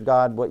 see here,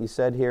 God, what you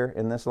said here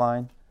in this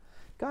line?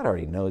 God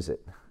already knows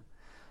it.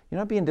 You're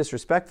not being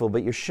disrespectful,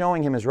 but you're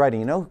showing him his writing.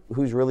 You know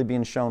who's really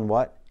being shown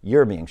what?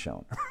 You're being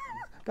shown.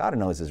 God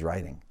knows his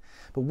writing.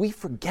 But we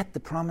forget the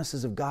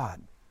promises of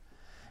God.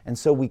 And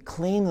so we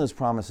claim those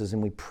promises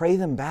and we pray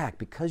them back.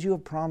 Because you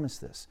have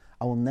promised this,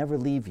 I will never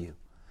leave you.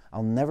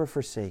 I'll never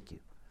forsake you.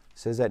 It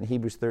says that in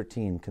Hebrews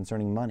 13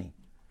 concerning money.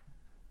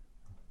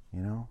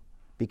 You know,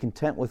 be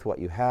content with what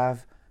you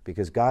have,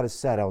 because God has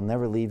said, I'll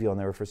never leave you, I'll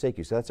never forsake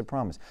you. So that's a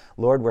promise.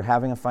 Lord, we're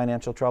having a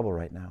financial trouble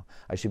right now.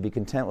 I should be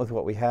content with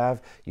what we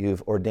have.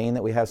 You've ordained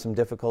that we have some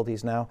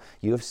difficulties now.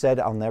 You have said,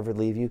 I'll never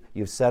leave you.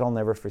 You've said, I'll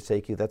never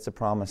forsake you. That's a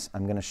promise.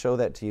 I'm going to show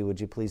that to you. Would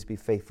you please be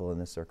faithful in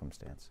this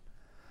circumstance?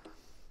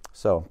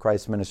 So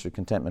Christ ministered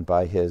contentment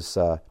by his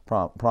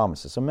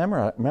promises. So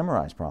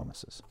memorize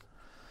promises.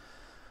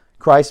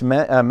 Christ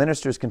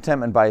ministers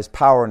contentment by his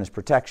power and his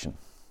protection.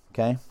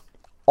 Okay?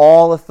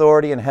 All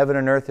authority in heaven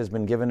and earth has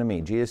been given to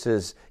me. Jesus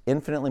is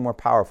infinitely more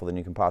powerful than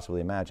you can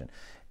possibly imagine.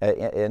 At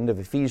the end of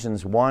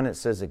Ephesians 1, it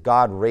says that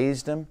God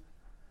raised him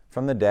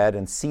from the dead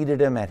and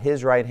seated him at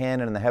his right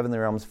hand and in the heavenly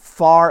realms,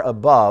 far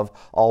above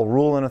all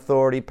rule and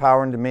authority,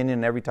 power and dominion,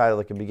 and every title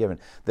that can be given.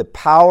 The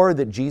power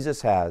that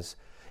Jesus has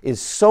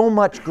is so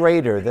much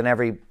greater than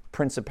every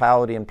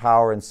principality and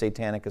power and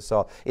satanic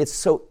assault. It's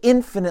so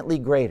infinitely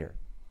greater.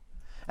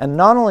 And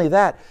not only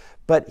that,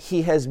 but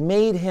he has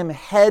made him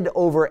head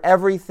over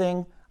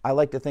everything, I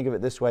like to think of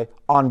it this way,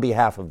 on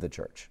behalf of the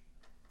church.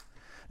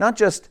 Not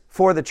just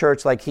for the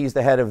church like he's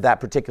the head of that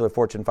particular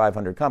Fortune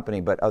 500 company,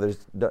 but others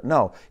don't.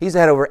 No, he's the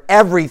head over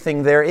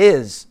everything there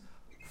is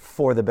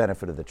for the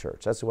benefit of the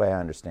church. That's the way I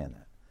understand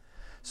that.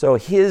 So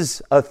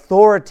his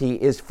authority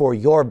is for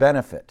your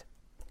benefit.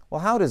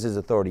 Well, how does his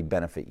authority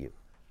benefit you?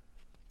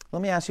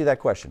 Let me ask you that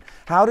question.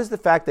 How does the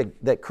fact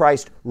that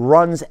Christ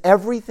runs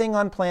everything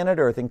on planet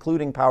Earth,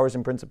 including powers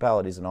and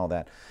principalities and all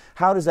that,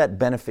 how does that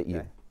benefit you?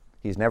 Okay.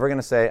 He's never going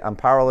to say, I'm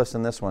powerless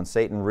in this one.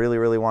 Satan really,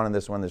 really wanted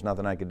this one. There's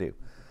nothing I could do.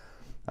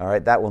 All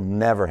right, that will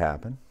never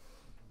happen.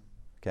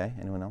 Okay,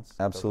 anyone else?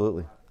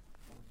 Absolutely.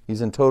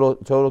 He's in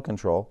total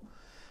control.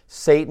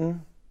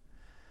 Satan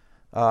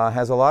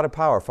has a lot of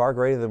power, far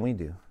greater than we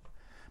do.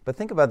 But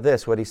think about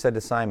this, what he said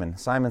to Simon.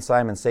 Simon,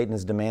 Simon, Satan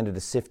has demanded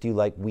to sift you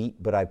like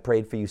wheat, but I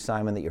prayed for you,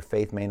 Simon, that your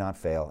faith may not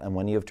fail. And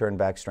when you have turned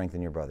back,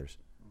 strengthen your brothers.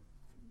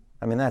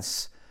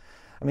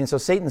 So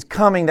Satan's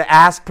coming to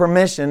ask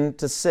permission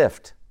to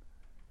sift.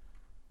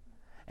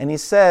 And he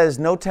says,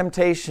 no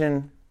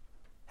temptation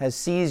has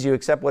seized you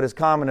except what is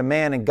common to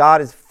man, and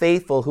God is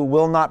faithful who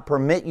will not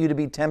permit you to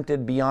be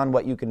tempted beyond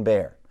what you can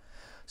bear.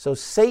 So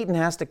Satan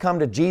has to come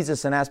to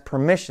Jesus and ask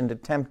permission to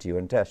tempt you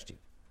and test you.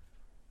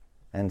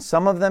 And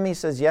some of them he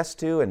says yes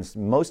to, and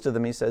most of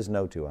them he says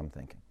no to, I'm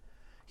thinking.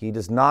 He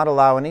does not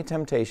allow any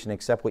temptation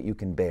except what you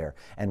can bear.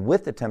 And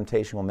with the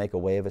temptation will make a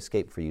way of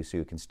escape for you so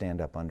you can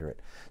stand up under it.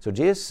 So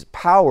Jesus'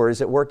 power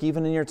is at work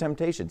even in your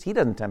temptations. He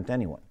doesn't tempt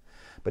anyone.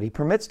 But he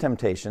permits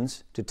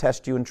temptations to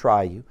test you and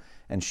try you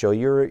and show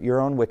your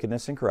own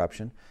wickedness and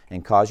corruption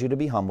and cause you to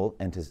be humbled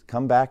and to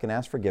come back and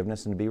ask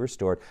forgiveness and to be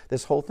restored.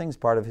 This whole thing's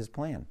part of his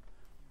plan.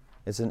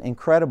 It's an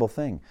incredible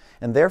thing.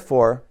 And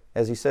therefore,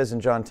 as he says in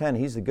John 10,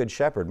 he's the good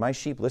shepherd. My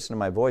sheep listen to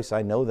my voice.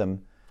 I know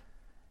them,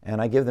 and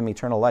I give them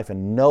eternal life,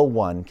 and no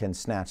one can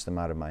snatch them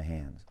out of my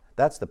hands.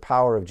 That's the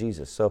power of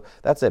Jesus. So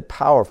that's a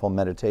powerful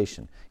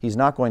meditation. He's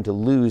not going to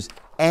lose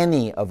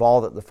any of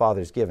all that the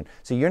Father's given.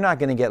 So you're not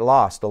going to get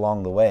lost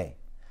along the way.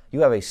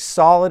 You have a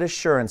solid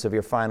assurance of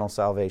your final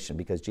salvation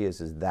because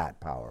Jesus is that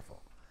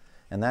powerful.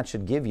 And that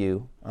should give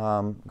you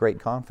great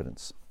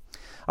confidence.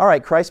 All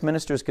right, Christ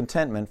ministers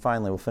contentment,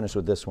 finally, we'll finish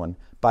with this one,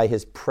 by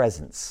his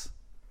presence.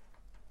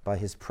 By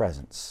his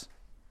presence.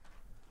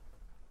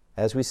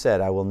 As we said,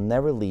 I will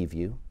never leave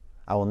you.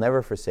 I will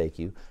never forsake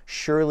you.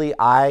 Surely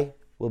I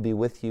will be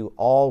with you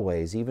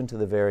always, even to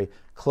the very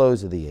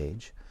close of the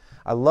age.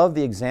 I love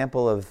the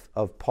example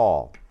of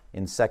Paul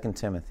in 2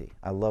 Timothy.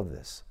 I love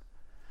this.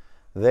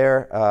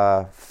 There,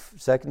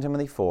 2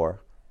 Timothy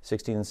 4,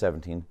 16 and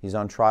 17, he's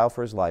on trial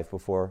for his life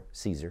before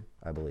Caesar,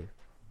 I believe.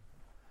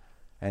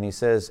 And he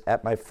says,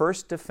 at my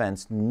first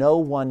defense, no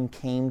one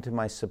came to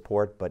my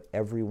support, but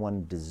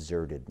everyone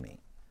deserted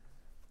me.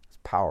 It's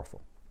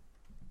powerful.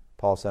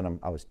 Paul said,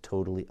 I was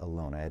totally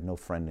alone. I had no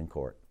friend in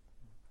court.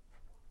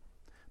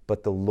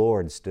 But the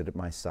Lord stood at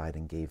my side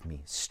and gave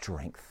me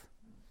strength,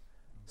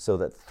 so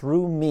that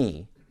through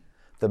me,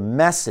 the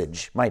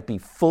message might be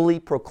fully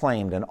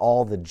proclaimed and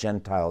all the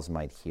Gentiles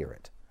might hear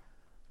it.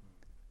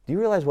 Do you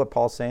realize what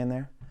Paul's saying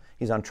there?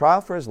 He's on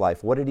trial for his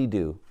life. What did he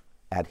do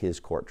at his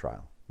court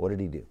trial? What did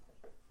he do?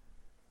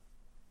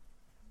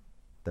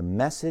 The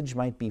message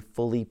might be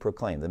fully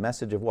proclaimed. The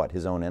message of what?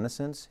 His own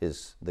innocence?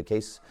 His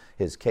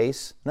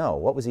case? No.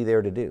 What was he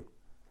there to do?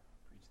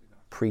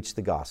 Preach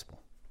the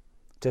gospel.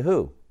 To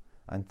who?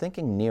 I'm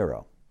thinking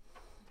Nero.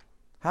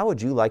 How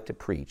would you like to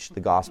preach the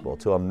gospel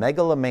to a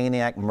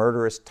megalomaniac,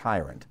 murderous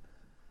tyrant?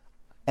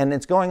 And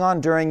it's going on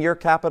during your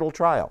capital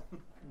trial.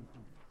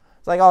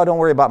 It's like, oh, don't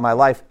worry about my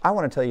life. I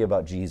want to tell you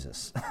about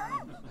Jesus.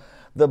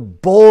 The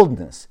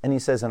boldness. And he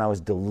says, and I was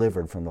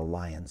delivered from the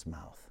lion's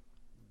mouth.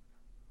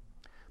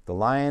 The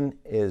lion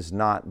is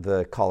not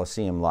the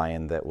Colosseum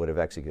lion that would have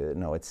executed.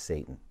 No, it's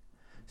Satan.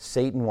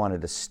 Satan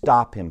wanted to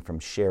stop him from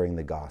sharing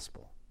the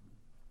gospel.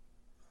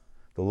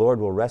 The Lord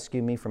will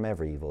rescue me from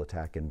every evil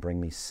attack and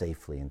bring me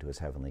safely into his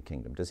heavenly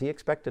kingdom. Does he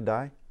expect to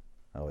die?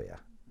 Oh, yeah.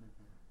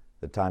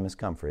 The time has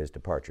come for his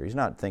departure. He's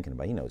not thinking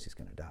about it. He knows he's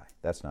going to die.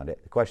 That's not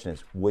it. The question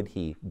is, would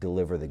he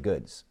deliver the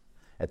goods?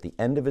 At the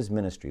end of his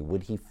ministry,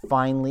 would he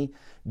finally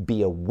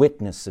be a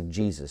witness of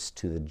Jesus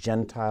to the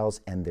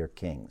Gentiles and their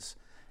kings,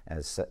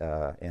 as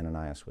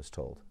Ananias was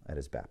told at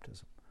his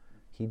baptism?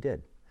 He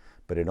did.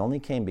 But it only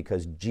came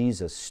because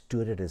Jesus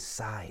stood at his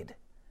side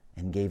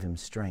and gave him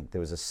strength.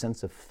 There was a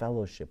sense of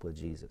fellowship with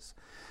Jesus.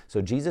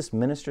 So Jesus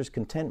ministers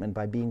contentment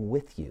by being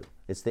with you.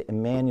 It's the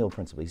Emmanuel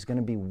principle. He's going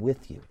to be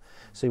with you.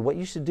 So what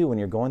you should do when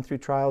you're going through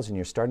trials and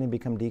you're starting to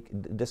become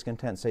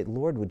discontent, say,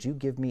 Lord, would you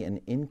give me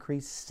an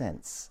increased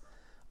sense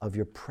of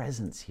your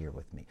presence here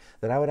with me,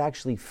 that I would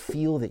actually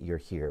feel that you're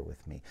here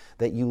with me,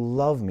 that you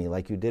love me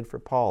like you did for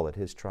Paul at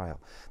his trial.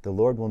 The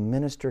Lord will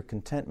minister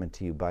contentment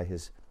to you by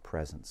his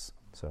presence.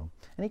 So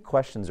any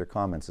questions or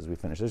comments as we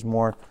finish? There's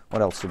more.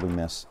 What else did we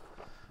miss?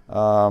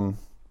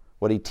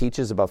 What he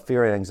teaches about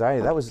fear and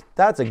anxiety.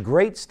 That's a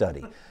great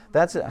study.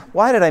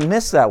 Why did I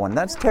miss that one?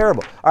 That's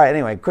terrible. All right,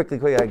 anyway, quickly.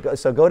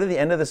 So go to the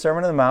end of the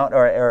Sermon on the Mount,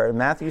 or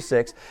Matthew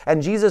 6,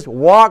 and Jesus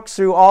walks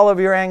through all of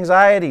your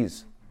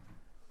anxieties.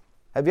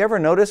 Have you ever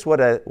noticed what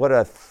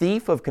a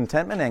thief of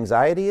contentment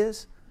anxiety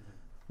is?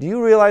 Do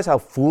you realize how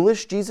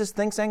foolish Jesus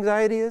thinks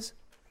anxiety is?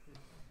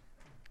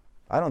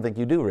 I don't think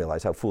you do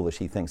realize how foolish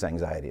he thinks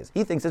anxiety is.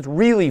 He thinks it's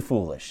really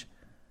foolish.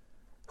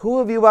 Who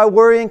of you by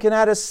worrying can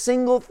add a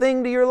single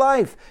thing to your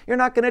life? You're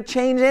not going to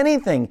change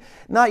anything.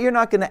 You're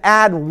not going to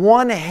add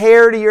one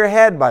hair to your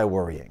head by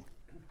worrying.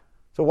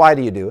 So why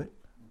do you do it?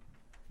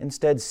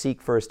 Instead, seek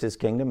first his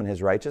kingdom and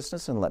his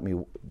righteousness and let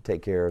me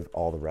take care of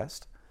all the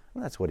rest.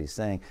 And that's what he's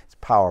saying. It's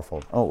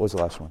powerful. Oh, what was the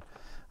last one?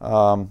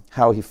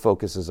 How he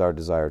focuses our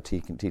desire,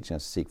 teaching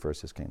us to seek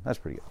first his kingdom. That's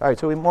pretty good. All right,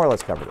 so we more or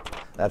less covered it.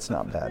 That's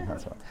not bad.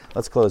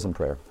 Let's close in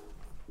prayer.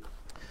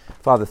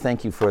 Father,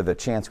 thank you for the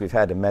chance we've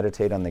had to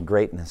meditate on the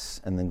greatness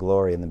and the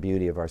glory and the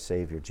beauty of our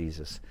Savior,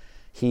 Jesus.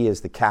 He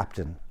is the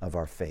captain of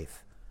our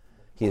faith.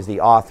 He is the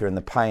author and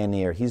the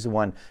pioneer. He's the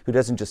one who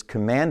doesn't just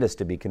command us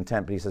to be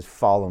content, but he says,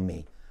 follow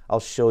me. I'll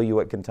show you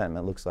what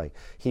contentment looks like.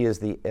 He is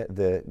the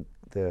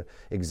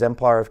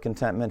exemplar of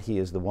contentment. He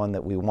is the one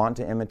that we want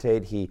to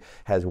imitate. He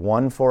has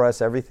won for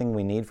us everything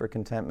we need for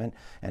contentment,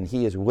 and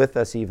he is with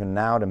us even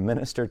now to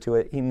minister to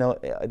it.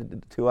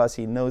 To us,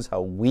 he knows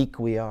how weak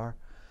we are.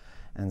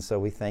 And so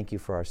we thank you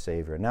for our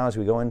Savior. Now as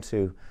we go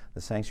into the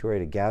sanctuary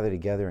to gather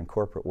together in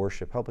corporate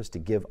worship, help us to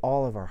give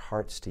all of our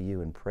hearts to you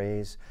in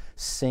praise,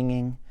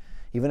 singing,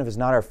 even if it's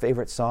not our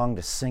favorite song,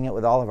 to sing it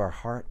with all of our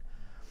heart,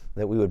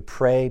 that we would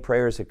pray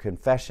prayers of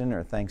confession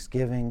or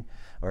thanksgiving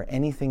or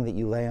anything that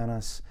you lay on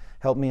us.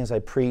 Help me as I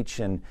preach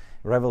in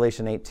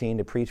Revelation 18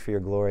 to preach for your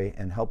glory,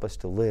 and help us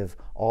to live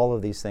all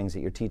of these things that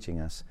you're teaching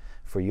us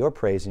for your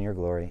praise and your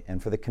glory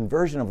and for the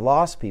conversion of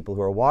lost people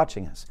who are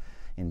watching us.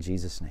 In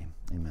Jesus' name,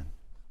 amen.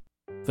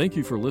 Thank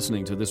you for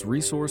listening to this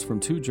resource from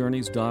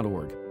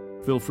twojourneys.org.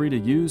 Feel free to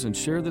use and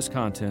share this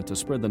content to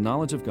spread the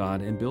knowledge of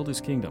God and build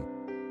his kingdom.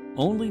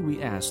 Only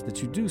we ask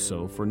that you do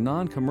so for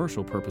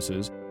non-commercial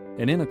purposes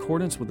and in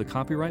accordance with the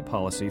copyright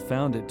policy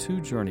found at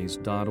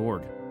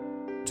twojourneys.org.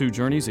 Two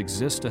Journeys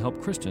exists to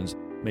help Christians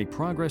make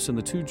progress in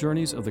the two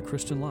journeys of the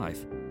Christian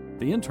life,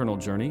 the internal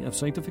journey of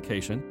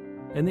sanctification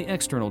and the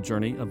external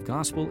journey of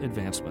gospel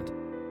advancement.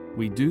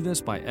 We do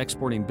this by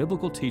exporting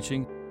biblical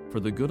teaching for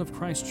the good of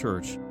Christ's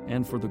church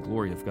and for the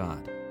glory of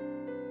God.